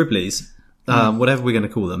these Gribblies... whatever we're going to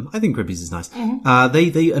call them. I think Gribblies is nice.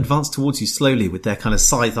 They advance towards you slowly with their kind of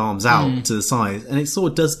scythe arms out to the side, and it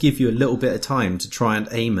sort of does give you a little bit of time to try and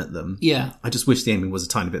aim at them. Yeah. I just wish the aiming was a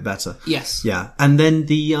tiny bit better. Yes. Yeah. And then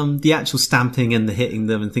the actual stamping and the hitting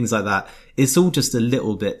them and things like that, it's all just a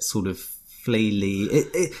little bit sort of flaily.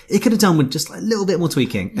 It could have done with just like a little bit more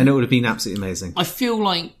tweaking, and it would have been absolutely amazing. I feel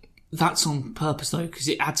like that's on purpose though, because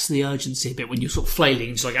it adds to the urgency a bit when you're sort of flailing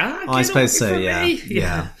and just like, I suppose so,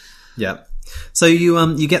 yeah. So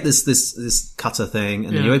you get this cutter thing,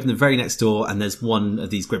 and then you open the very next door, and there's one of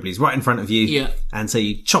these Gribblies right in front of you. Yeah. And so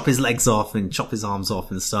you chop his legs off and chop his arms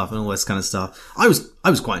off and stuff and all this kind of stuff. I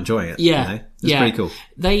was quite enjoying it. Yeah. It's pretty cool.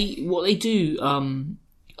 What they do,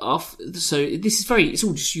 so it's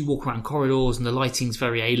all just you walk around corridors and the lighting's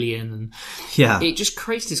very alien, and it just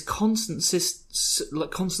creates this constant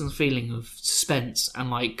feeling of suspense, and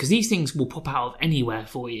like, because these things will pop out of anywhere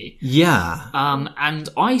for you. Yeah. And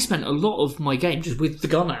I spent a lot of my game just with the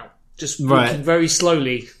gun out, just walking very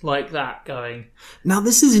slowly like that, going. Now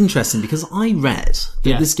this is interesting because I read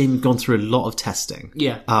that this game had gone through a lot of testing.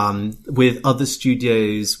 Yeah. With other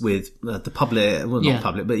studios, with the public, well not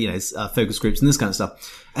public, but focus groups and this kind of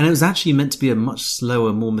stuff. And it was actually meant to be a much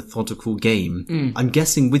slower, more methodical game. I'm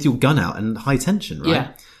guessing with your gun out and high tension,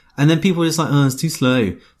 right? And then people were just like, oh, it's too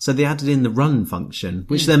slow. So they added in the run function,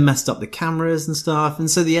 which then messed up the cameras and stuff.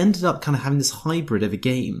 And so they ended up kind of having this hybrid of a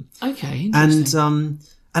game. Okay, interesting.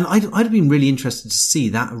 And I'd have been really interested to see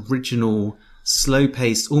that original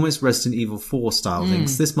slow-paced, almost Resident Evil 4 style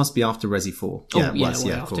things. This must be after Resi 4. Yeah, it was.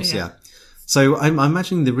 Yeah, of course, yeah. So I'm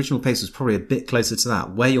imagining the original pace was probably a bit closer to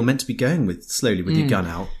that, where you're meant to be going with slowly with your gun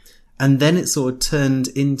out. And then it sort of turned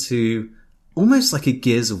into almost like a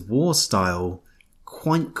Gears of War style,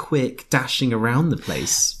 quite quick dashing around the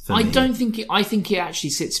place for me. I think it actually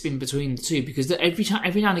sits in between the two, because every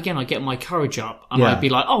now and again I get my courage up and I'd be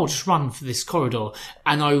like, oh, I'll just run for this corridor,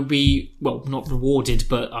 and I would be, well, not rewarded,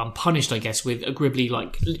 but punished, I guess, with a Gribbly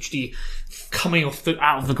like literally coming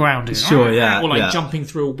out of the ground and, sure, yeah, or like jumping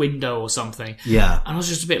through a window or something. Yeah. And I was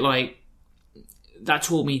just a bit like, that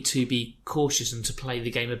taught me to be cautious and to play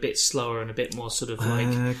the game a bit slower and a bit more sort of like...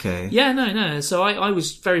 okay. Yeah, no. So I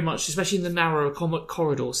was very much, especially in the narrow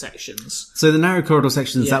corridor sections. So the narrow corridor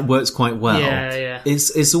sections, that works quite well. Yeah.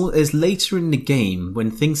 It's later in the game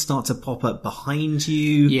when things start to pop up behind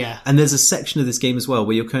you. Yeah. And there's a section of this game as well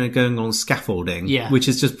where you're kind of going along scaffolding. Yeah. Which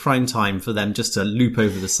is just prime time for them just to loop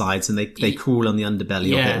over the sides, and they crawl on the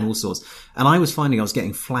underbelly of it and all sorts. And I was finding I was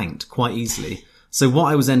getting flanked quite easily. So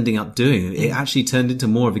what I was ending up doing, it actually turned into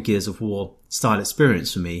more of a Gears of War style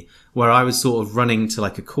experience for me, where I was sort of running to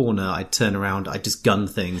like a corner, I'd turn around, I'd just gun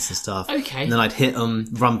things and stuff. Okay. And then I'd hit them,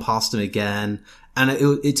 run past them again. And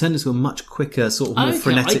it turned into a much quicker, sort of more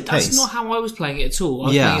frenetic pace. That's not how I was playing it at all. I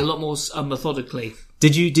was playing it a lot more methodically.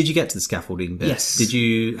 Did you get to the scaffolding bit? Yes. Did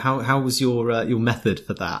you, how was your method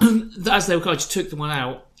for that? As they were, I just took the one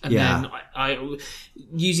out, and then I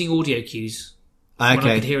using audio cues. Okay. When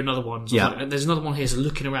I could hear another one. So like, there's another one here, so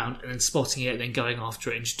looking around and then spotting it and then going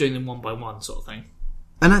after it and just doing them one by one sort of thing.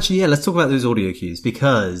 And actually, let's talk about those audio cues,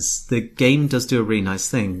 because the game does do a really nice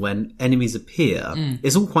thing. When enemies appear,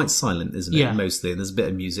 it's all quite silent, isn't it? Yeah. Mostly. And there's a bit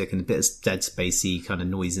of music and a bit of dead spacey kind of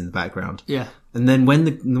noise in the background. Yeah. And then when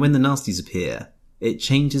the nasties appear, it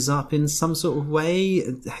changes up in some sort of way.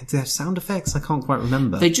 Do they have sound effects? I can't quite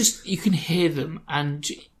remember. You can hear them, and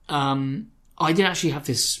I did actually have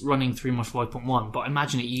this running through my 5.1, but I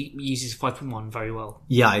imagine it uses 5.1 very well.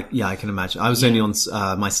 Yeah, I can imagine. I was only on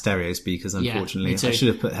my stereo speakers, unfortunately. I should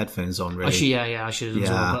have put headphones on, really. I should have as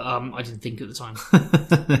well, but I didn't think at the time.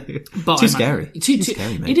 But too scary. Too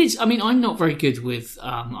scary, mate. It is. I mean, I'm not very good with...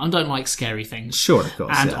 I don't like scary things. Sure, of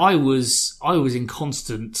course. And I was in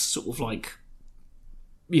constant sort of like,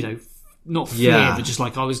 not fear, but just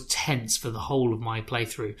like I was tense for the whole of my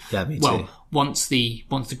playthrough. Yeah, me too. Once the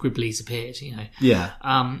Gribblies appeared,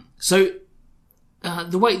 Yeah. So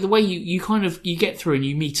the way you get through and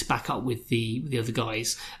you meet back up with the other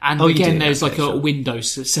guys, and again there's a window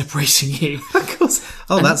separating you. Of course.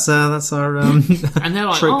 That's our and they're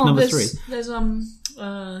like, trope number 3.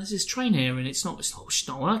 There's this train here and it's not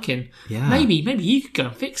working. Yeah. Maybe you could go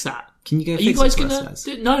and fix that. Can you go fix it? Are you guys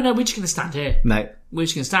gonna? No, we're just gonna stand here. No. We're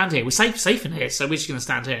just going to stand here. We're safe in here, so we're just going to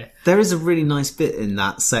stand here. There is a really nice bit in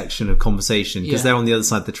that section of conversation, because they're on the other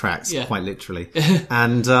side of the tracks, quite literally.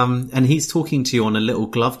 And he's talking to you on a little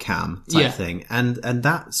glove cam type thing, and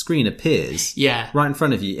that screen appears right in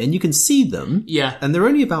front of you, and you can see them. Yeah. And they're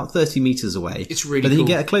only about 30 meters away. It's really But then cool.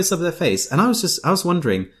 you get a close up of their face, and I was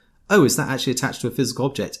wondering, oh, is that actually attached to a physical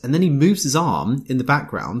object? And then he moves his arm in the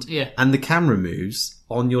background, and the camera moves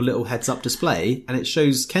on your little heads-up display, and it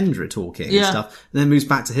shows Kendra talking and stuff, and then moves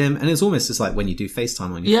back to him, and it's almost just like when you do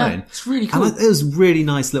FaceTime on your phone. It's really cool. And it was a really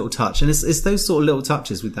nice little touch, and it's those sort of little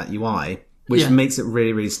touches with that UI which makes it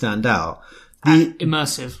really, really stand out. And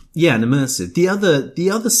immersive. Yeah, and immersive. The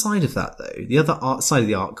other side of that, though, the other side of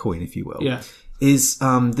the art coin, if you will, is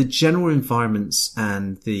the general environments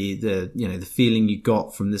and the feeling you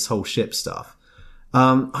got from this whole ship stuff.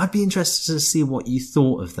 I'd be interested to see what you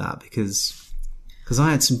thought of that, because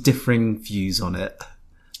I had some differing views on it.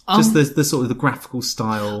 Just the sort of the graphical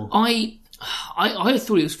style. I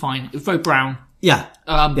thought it was fine. It was very brown. Yeah.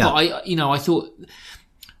 But I thought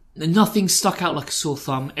nothing stuck out like a sore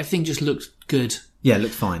thumb. Everything just looked good. Yeah, it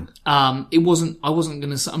looked fine. I'm not going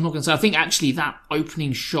to say, I think actually that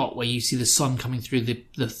opening shot where you see the sun coming through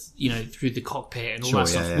through the cockpit and all that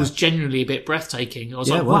stuff was genuinely a bit breathtaking. I was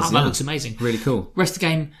like, wow, that looks amazing. Really cool. Rest of the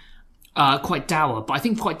game, quite dour, but I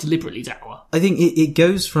think quite deliberately dour. I think it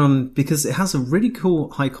goes from, because it has a really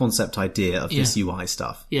cool high concept idea of this UI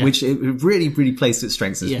stuff, which it really, really plays to its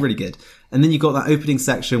strengths. It's really good. And then you've got that opening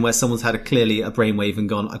section where someone's had clearly a brainwave and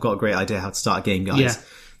gone, I've got a great idea how to start a game, guys. Yeah.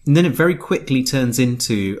 And then it very quickly turns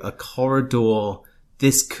into a corridor.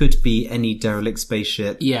 This could be any derelict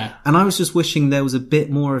spaceship. Yeah. And I was just wishing there was a bit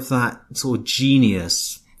more of that sort of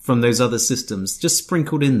genius from those other systems just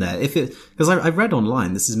sprinkled in there. Because I read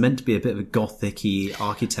online, this is meant to be a bit of a gothic-y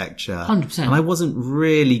architecture. 100%. And I wasn't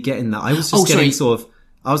really getting that. I was just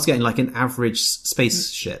I was getting like an average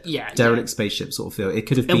spaceship, derelict spaceship sort of feel. It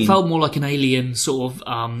could have been. It felt more like an alien sort of,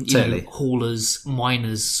 haulers,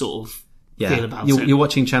 miners sort of feel about it. You're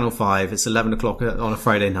watching Channel 5, it's 11 o'clock on a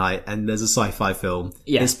Friday night, and there's a sci-fi film.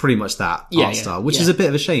 Yeah. It's pretty much that art style, which is a bit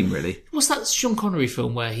of a shame, really. What's that Sean Connery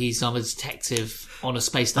film where he's a detective on a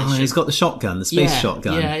space station? Oh, he's got the shotgun, the space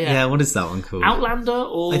shotgun. Yeah, what is that one called? Outlander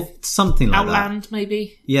or something like Outland, that.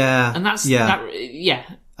 maybe? Yeah. And that's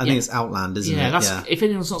I think it's Outland, isn't it? If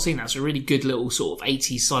anyone's not seen that, it's a really good little sort of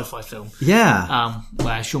 80s sci-fi film. Yeah.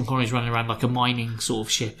 Where Sean Connery's running around like a mining sort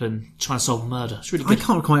of ship and trying to solve a murder. It's really good. I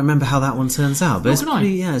can't quite remember how that one turns out, but it's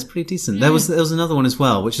pretty decent. Yeah. There was another one as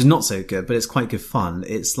well, which is not so good, but it's quite good fun.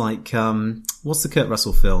 It's like, what's the Kurt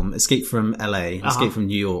Russell film? Escape from LA, Escape from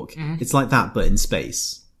New York. Mm-hmm. It's like that, but in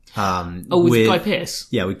space. With Guy Pearce?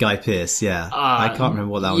 Yeah, with Guy Pearce, yeah. I can't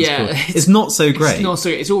remember what that one's called. It's not so great.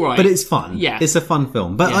 It's alright. But it's fun. Yeah. It's a fun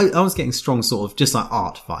film. But I was getting strong sort of just like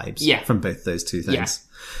art vibes from both those two things.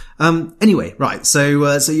 Yeah. Anyway, right. So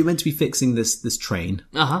you're meant to be fixing this train.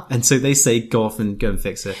 Uh-huh. And so they say go off and go and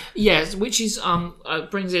fix it. Yes, which is,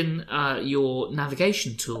 brings in, your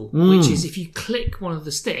navigation tool, which is if you click one of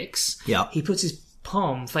the sticks, he puts his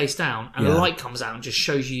palm face down and the light comes out and just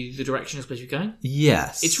shows you the direction you're supposed to be going.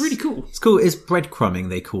 Yes. It's really cool. It's cool. It's breadcrumbing,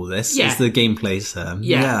 they call this. Yeah. It's the gameplay term.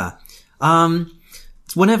 Yeah.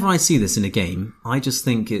 Whenever I see this in a game, I just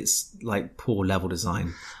think it's like poor level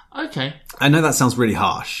design. Okay. I know that sounds really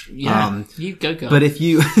harsh. Yeah. You go. But if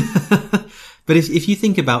you... But if you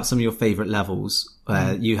think about some of your favourite levels,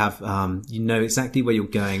 you have, you know exactly where you're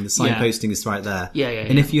going. The signposting is right there.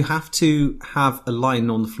 And if you have to have a line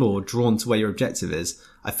on the floor drawn to where your objective is,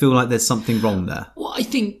 I feel like there's something wrong there. Well, I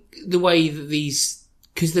think the way that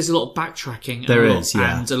because there's a lot of backtracking.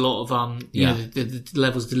 And a lot of, you know, the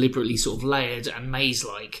levels deliberately sort of layered and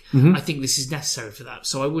maze-like. Mm-hmm. I think this is necessary for that.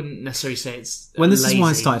 So I wouldn't necessarily say it's this is why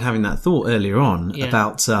I started having that thought earlier on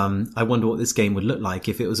about, I wonder what this game would look like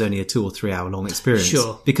if it was only a 2 or 3 hour long experience.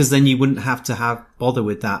 Sure. Because then you wouldn't have to bother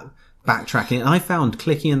with that backtracking. And I found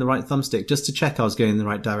clicking in the right thumbstick just to check I was going in the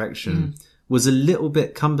right direction was a little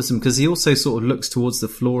bit cumbersome because he also sort of looks towards the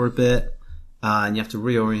floor a bit. And you have to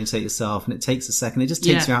reorientate yourself, and it takes a second. It just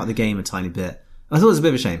takes you out of the game a tiny bit. I thought it was a bit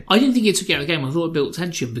of a shame. I didn't think it took you out of the game. I thought it built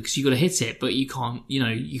tension because you got to hit it, but you can't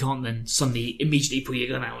then suddenly immediately pull your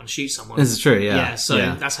gun out and shoot someone. This is true, yeah. Yeah, so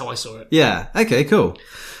that's how I saw it. Yeah, okay, cool.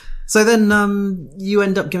 So then you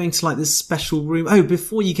end up going to like this special room. Oh,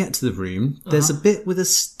 before you get to the room, there's a bit with a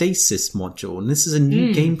stasis module, and this is a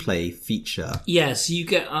new gameplay feature. Yeah, so you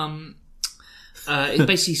get... it's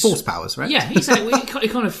basically force powers, right? Yeah, exactly.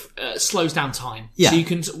 It kind of slows down time. Yeah. So you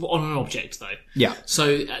can on an object though. Yeah. So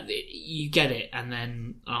you get it, and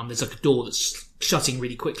then there's like a door that's shutting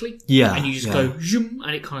really quickly. Yeah. And you just go zoom,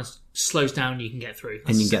 and it kind of slows down. And you can get through.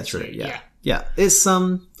 And you can get through. Yeah. Yeah. It's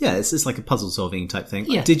it's like a puzzle solving type thing.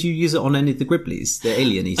 Yeah. Did you use it on any of the Gribblies, the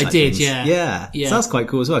alien-y type I did. Things? Yeah. So that's quite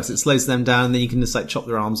cool as well because it slows them down, and then you can just like chop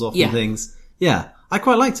their arms off and things. Yeah. I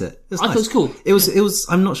quite liked it. I thought it was cool. It was.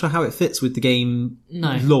 I'm not sure how it fits with the game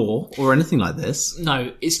lore or anything like this.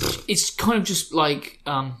 No, it's kind of just like,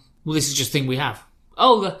 this is just a thing we have.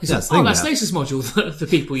 That stasis module that the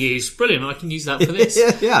people use. Brilliant. I can use that for this.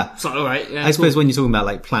 yeah. It's like, all right. Yeah, I suppose when you're talking about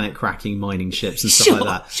like planet cracking mining ships and stuff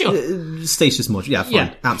like that. Sure. Stasis module. Yeah, fine.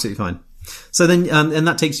 Yeah. Absolutely fine. So then, and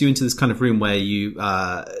that takes you into this kind of room where you've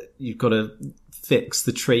got to fix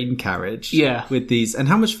the train carriage with these. And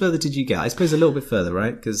how much further did you get? I suppose a little bit further,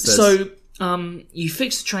 right? You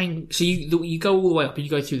fix the train, so you go all the way up and you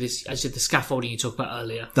go through this, as you said, the scaffolding you talked about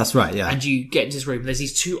earlier. That's right, yeah. And you get into this room. There's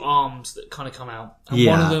these 2 arms that kind of come out. And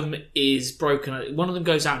one of them is broken. One of them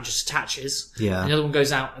goes out and just attaches. Yeah. And the other one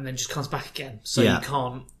goes out and then just comes back again. So you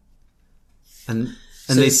can't...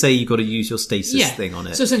 And they say you got to use your stasis thing on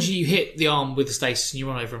it. So essentially you hit the arm with the stasis and you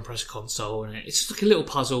run over and press a console, and it's just like a little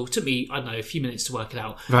puzzle. It took me, I don't know, a few minutes to work it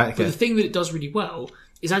out. Right, okay. But the thing that it does really well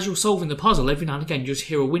is as you're solving the puzzle, every now and again you just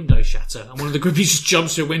hear a window shatter, and one of the Gribblies just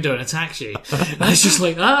jumps through a window and attacks you. And it's just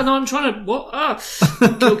like, no, I'm trying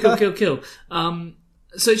to, kill.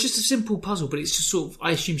 So it's just a simple puzzle, but it's just sort of,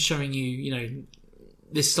 I assume, showing you,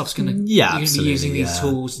 this stuff's you're going to be using these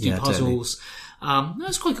tools to do puzzles. Totally.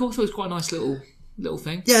 That's quite cool. I thought it was quite a nice little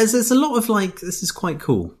thing. Yeah, there's a lot of like, this is quite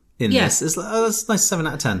cool in this. It's like, that's a nice 7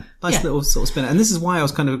 out of 10. Nice little sort of spin. And this is why I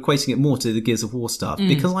was kind of equating it more to the Gears of War stuff,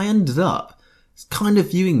 because I ended up kind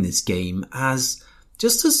of viewing this game as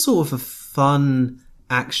just a sort of a fun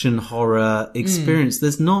action horror experience.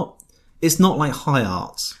 There's not, it's not like high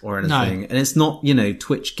art or anything. And it's not,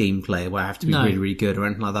 Twitch gameplay where I have to be really, really good or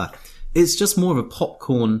anything like that. It's just more of a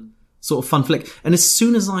popcorn sort of fun flick. And as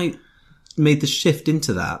soon as I made the shift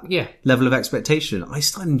into that level of expectation, I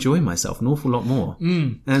started enjoying myself an awful lot more.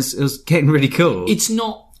 And it was getting really cool. It's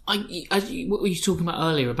not... what were you talking about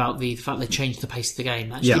earlier about the fact they changed the pace of the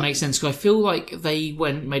game? Actually makes sense, because I feel like they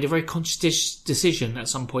made a very conscious decision at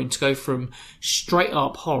some point to go from straight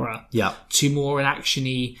up horror to more an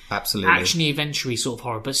actiony adventure-y sort of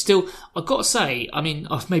horror. But still, I've got to say, I mean,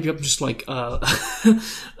 maybe I'm just like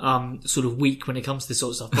sort of weak when it comes to this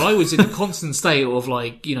sort of stuff, but I was in a constant state of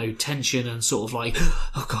like, tension and sort of like,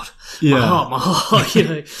 oh god, my heart,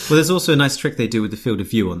 Well, there's also a nice trick they do with the field of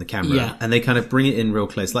view on the camera, and they kind of bring it in real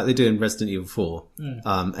close, like they do in Resident Evil 4.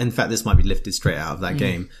 In fact, this might be lifted straight out of that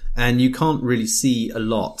game. And you can't really see a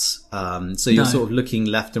lot. So you're sort of looking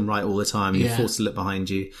left and right all the time. And you're forced to look behind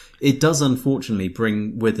you. It does unfortunately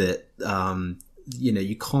bring with it,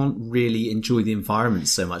 you can't really enjoy the environment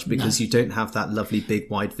so much because you don't have that lovely big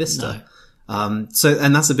wide vista.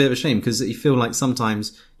 And that's a bit of a shame, because you feel like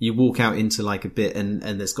sometimes you walk out into like a bit and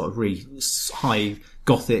there's got a really high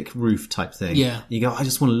Gothic roof type thing. Yeah. You go, I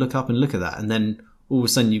just want to look up and look at that. And then all of a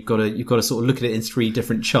sudden you've got to sort of look at it in 3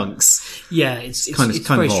 different chunks. Yeah, it's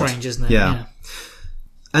very strange, isn't it? Yeah.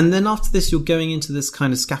 And then after this, you're going into this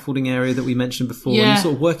kind of scaffolding area that we mentioned before. Yeah. And you're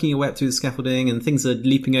sort of working your way up through the scaffolding, and things are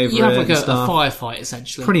leaping over it. You have like a firefight,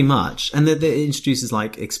 essentially. Pretty much. And then it introduces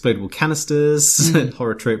like explodable canisters,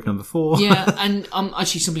 horror trope number 4. Yeah, and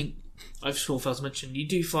actually something I've sort of failed to mention, you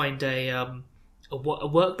do find a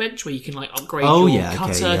workbench where you can like upgrade your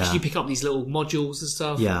cutter, because you pick up these little modules and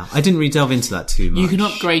stuff. Yeah, I didn't really delve into that too much. You can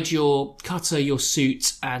upgrade your cutter, your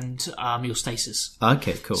suit, and your stasis.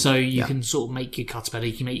 Okay, cool. So you can sort of make your cutter better.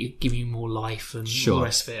 You can give you more life and all the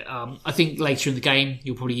rest of it. I think later in the game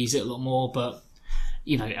you'll probably use it a lot more, but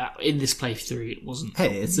in this playthrough it wasn't.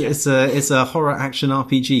 Hey, it's a horror action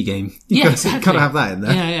RPG game. Exactly. Gotta have that in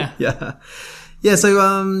there. Yeah. Yeah, so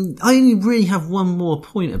I only really have one more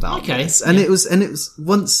point about this, and it was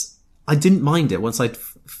once I didn't mind it once I'd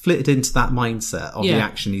flitted into that mindset of the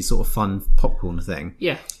actiony sort of fun popcorn thing.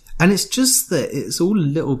 Yeah, and it's just that it's all a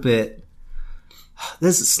little bit.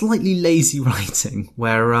 There's slightly lazy writing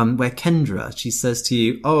where Kendra, she says to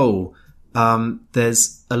you,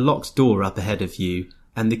 there's a locked door up ahead of you,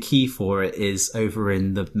 and the key for it is over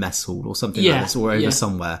in the mess hall or something like this, or over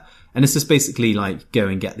somewhere. And it's just basically like, go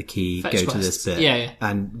and get the key, go to this bit. Yeah.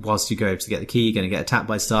 And whilst you go to get the key, you're going to get attacked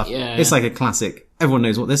by stuff. Yeah. It's like a classic, everyone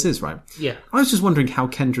knows what this is, right? Yeah. I was just wondering how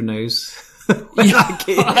Kendra knows where that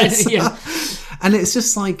key is. And it's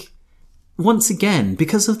just like, once again,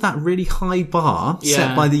 because of that really high bar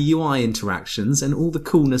set by the UI interactions and all the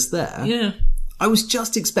coolness there. Yeah. I was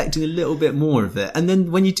just expecting a little bit more of it. And then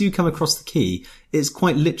when you do come across the key, it's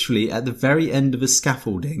quite literally at the very end of a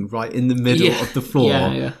scaffolding, right in the middle of the floor.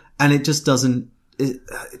 Yeah. And it just doesn't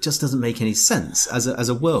make any sense as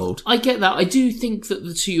a world. I get that. I do think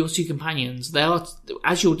that your two companions, they are,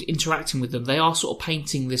 as you're interacting with them, they are sort of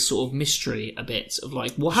painting this sort of mystery a bit of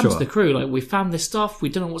like, what happened to the crew? Like, we found this stuff, we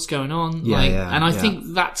don't know what's going on. And I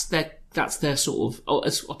think that's their sort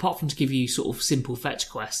of, apart from to give you sort of simple fetch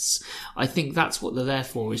quests, I think that's what they're there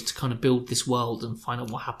for, is to kind of build this world and find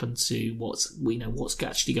out what happened to what's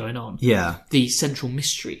actually going on. Yeah. The central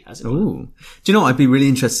mystery, as it were. Do you know what I'd be really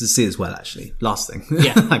interested to see as well, actually? Last thing.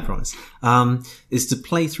 Yeah. I promise. Is to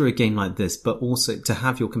play through a game like this, but also to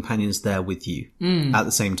have your companions there with you at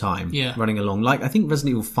the same time. Yeah. Running along. Like, I think Resident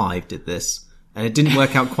Evil 5 did this. And it didn't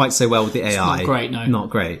work out quite so well with the AI. It's not great, no. Not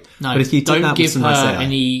great. No, but if you don't give her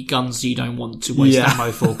any guns you don't want to waste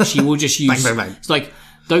ammo for, she will just use... bang, bang, bang. It's like,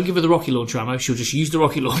 don't give her the rocket launcher ammo, she'll just use the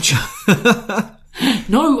rocket launcher.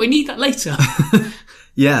 No, I need that later.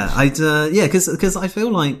 Because I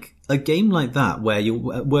feel like a game like that, where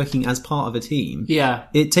you're working as part of a team,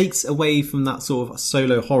 it takes away from that sort of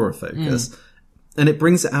solo horror focus. And it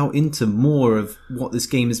brings it out into more of what this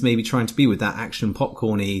game is maybe trying to be with that action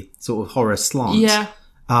popcorny sort of horror slant. Yeah.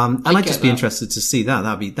 And I'd just be interested to see that.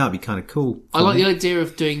 That'd be kind of cool. I like the idea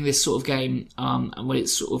of doing this sort of game, and when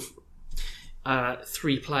it's sort of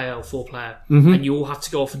 3-player or 4-player, and you all have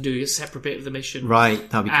to go off and do a separate bit of the mission. Right,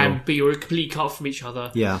 that'd be cool. But you're completely cut off from each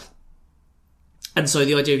other. Yeah. And so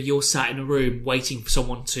the idea of you're sat in a room waiting for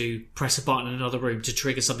someone to press a button in another room to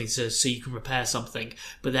trigger something so you can repair something,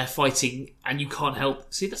 but they're fighting and you can't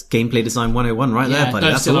help. See, that's gameplay design 101 right there, buddy.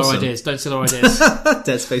 Don't steal our ideas. Don't steal our ideas.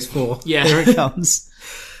 Dead Space 4. Yeah. Here it comes.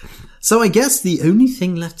 So I guess the only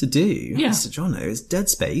thing left to do, Mr. Jono, is Dead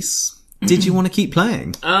Space. Did you want to keep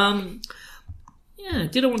playing? Yeah,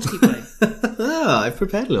 did I want to keep playing? I've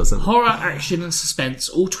prepared a little something. Horror, action, and suspense,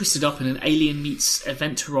 all twisted up in an Alien meets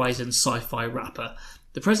Event Horizon sci-fi wrapper.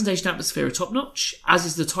 The presentation atmosphere are top-notch, as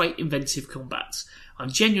is the tight, inventive combat. I'm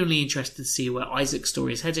genuinely interested to see where Isaac's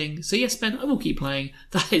story is heading, so yes, Ben, I will keep playing.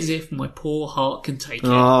 That is if my poor heart can take it.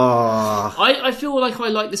 Oh. I feel like I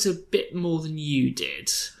like this a bit more than you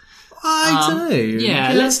did. I don't know.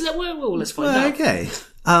 Yeah, let's find out. Okay.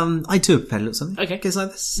 I too have prepared a little something. Okay. It goes like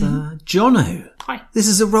this. Jono. Hi. This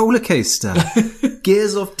is a roller coaster.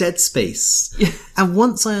 Gears of Dead Space. Yeah. And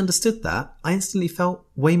once I understood that, I instantly felt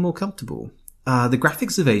way more comfortable. The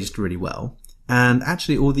graphics have aged really well. And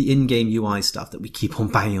actually all the in-game UI stuff that we keep on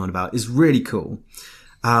banging on about is really cool.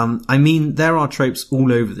 I mean, there are tropes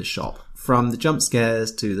all over the shop, from the jump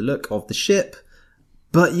scares to the look of the ship,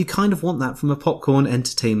 but you kind of want that from a popcorn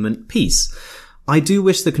entertainment piece. I do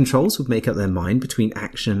wish the controls would make up their mind between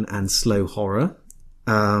action and slow horror.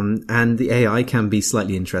 And the AI can be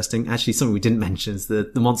slightly interesting. Actually, something we didn't mention is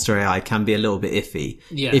the monster AI can be a little bit iffy.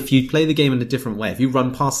 Yeah. If you play the game in a different way, if you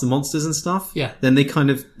run past the monsters and stuff, yeah, then they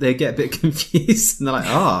get a bit confused and they're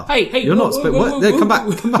like, hey, you're not supposed, what? No, come back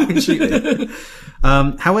and shoot me.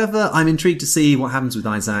 However, I'm intrigued to see what happens with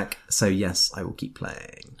Isaac. So yes, I will keep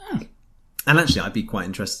playing. Oh. And actually, I'd be quite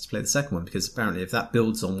interested to play the second one, because apparently if that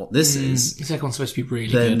builds on what this is, the second one's supposed to be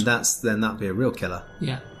really then good. then that'd be a real killer.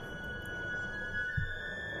 Yeah.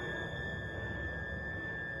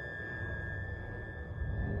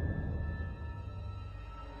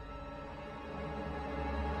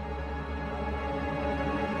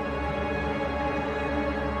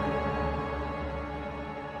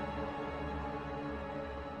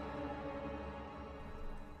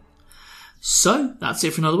 So, that's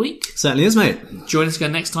it for another week. Certainly is, mate. Join us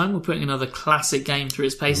again next time. We're putting another classic game through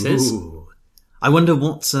its paces. Ooh. I wonder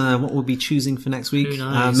what we'll be choosing for next week. Who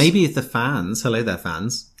knows? Maybe if the fans, hello there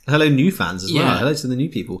fans, hello new fans as well, hello to the new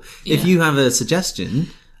people. Yeah. If you have a suggestion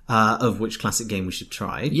of which classic game we should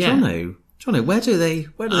try, Jono, where do they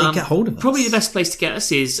get hold of us? Probably the best place to get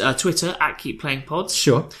us is Twitter at KeepPlayingPods.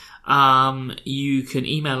 Sure. You can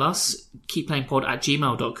email us,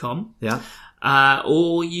 keepplayingpod@gmail.com. Yeah.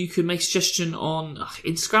 Or you can make a suggestion on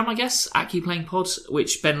Instagram, I guess, at KeepPlayingPod,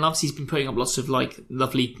 which Ben loves. He's been putting up lots of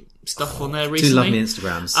lovely stuff on there recently. Do love me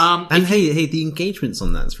Instagrams. And hey, the engagements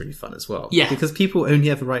on that's really fun as well. Yeah. Because people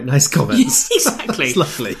only ever write nice comments. Yes, exactly. It's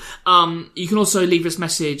lovely. You can also leave us a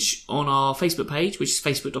message on our Facebook page, which is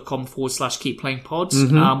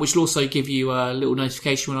facebook.com/KeepPlayingPods, which will also give you a little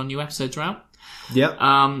notification when our new episodes are out. Yep. Do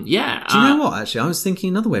you know what, actually? I was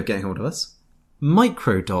thinking another way of getting hold of us.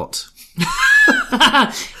 Microdot.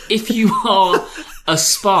 If you are a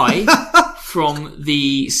spy from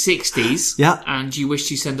the 60s and you wish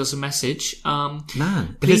to send us a message,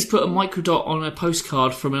 please put a microdot on a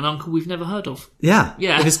postcard from an uncle we've never heard of. Yeah.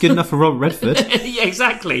 If it's good enough for Robert Redford. Yeah,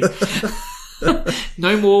 exactly.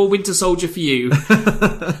 No more Winter Soldier for you. You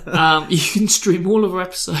can stream all of our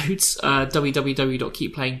episodes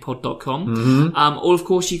www.keepplayingpod.com. Or of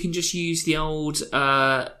course you can just use the old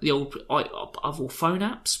phone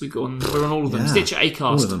apps. We're on all of them. Stitcher,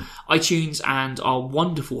 Acast, iTunes, and our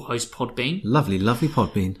wonderful host Podbean. Lovely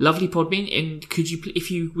Podbean. Lovely Podbean. And could you,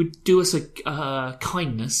 if you would do us a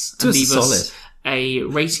kindness and leave us a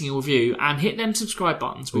rating or review and hit them subscribe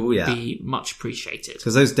buttons, would be much appreciated.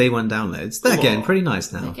 Because those day one downloads, they're getting pretty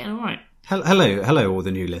nice now. They're getting alright. Hello, all the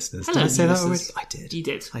new listeners. Hello, did I say that already? I did. You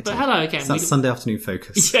did. But hello again. That's Sunday afternoon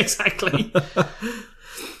focus. Yeah, exactly.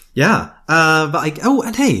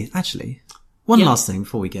 And hey, actually, one last thing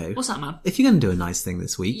before we go. What's that, man? If you're going to do a nice thing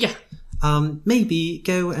this week, maybe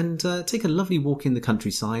go and take a lovely walk in the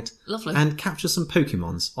countryside. Lovely. And capture some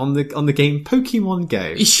Pokemons on the game Pokemon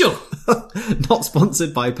Go. Sure. Not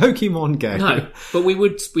sponsored by Pokemon Go. No, but we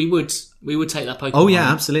would take that Pokemon. Oh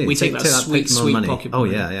yeah, absolutely. We take that sweet money. Pokemon. Oh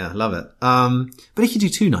yeah, love it. But if you do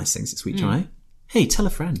two nice things this week, Johnny, hey, tell a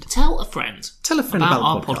friend. Tell a friend. Tell a friend about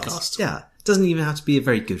our the podcast. Yeah. Doesn't even have to be a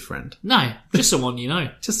very good friend. No, just someone you know.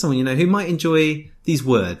 Just someone you know who might enjoy these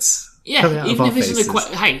words. Yeah, even if it's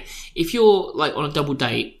hey, if you're like on a double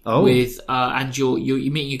date with and you're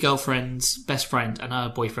meeting your girlfriend's best friend and her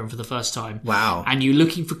boyfriend for the first time. Wow. And you're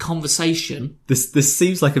looking for conversation. This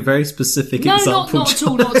seems like a very specific example. Not at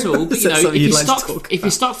all. But you know, if you're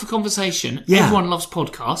stuck for conversation, everyone loves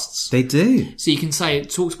podcasts. They do. So you can say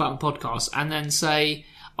talks about the podcast and then say,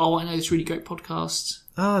 "Oh, I know this really great podcast."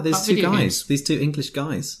 There's two guys. Games. These two English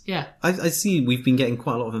guys. Yeah. I see we've been getting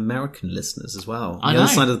quite a lot of American listeners as well. On the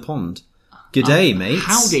other side of the pond. Good day, mates.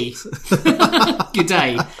 Howdy. Good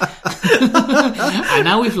day. And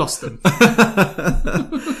now we've lost them.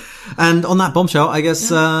 And on that bombshell, I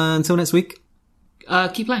guess until next week.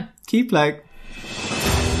 Keep playing. Keep playing.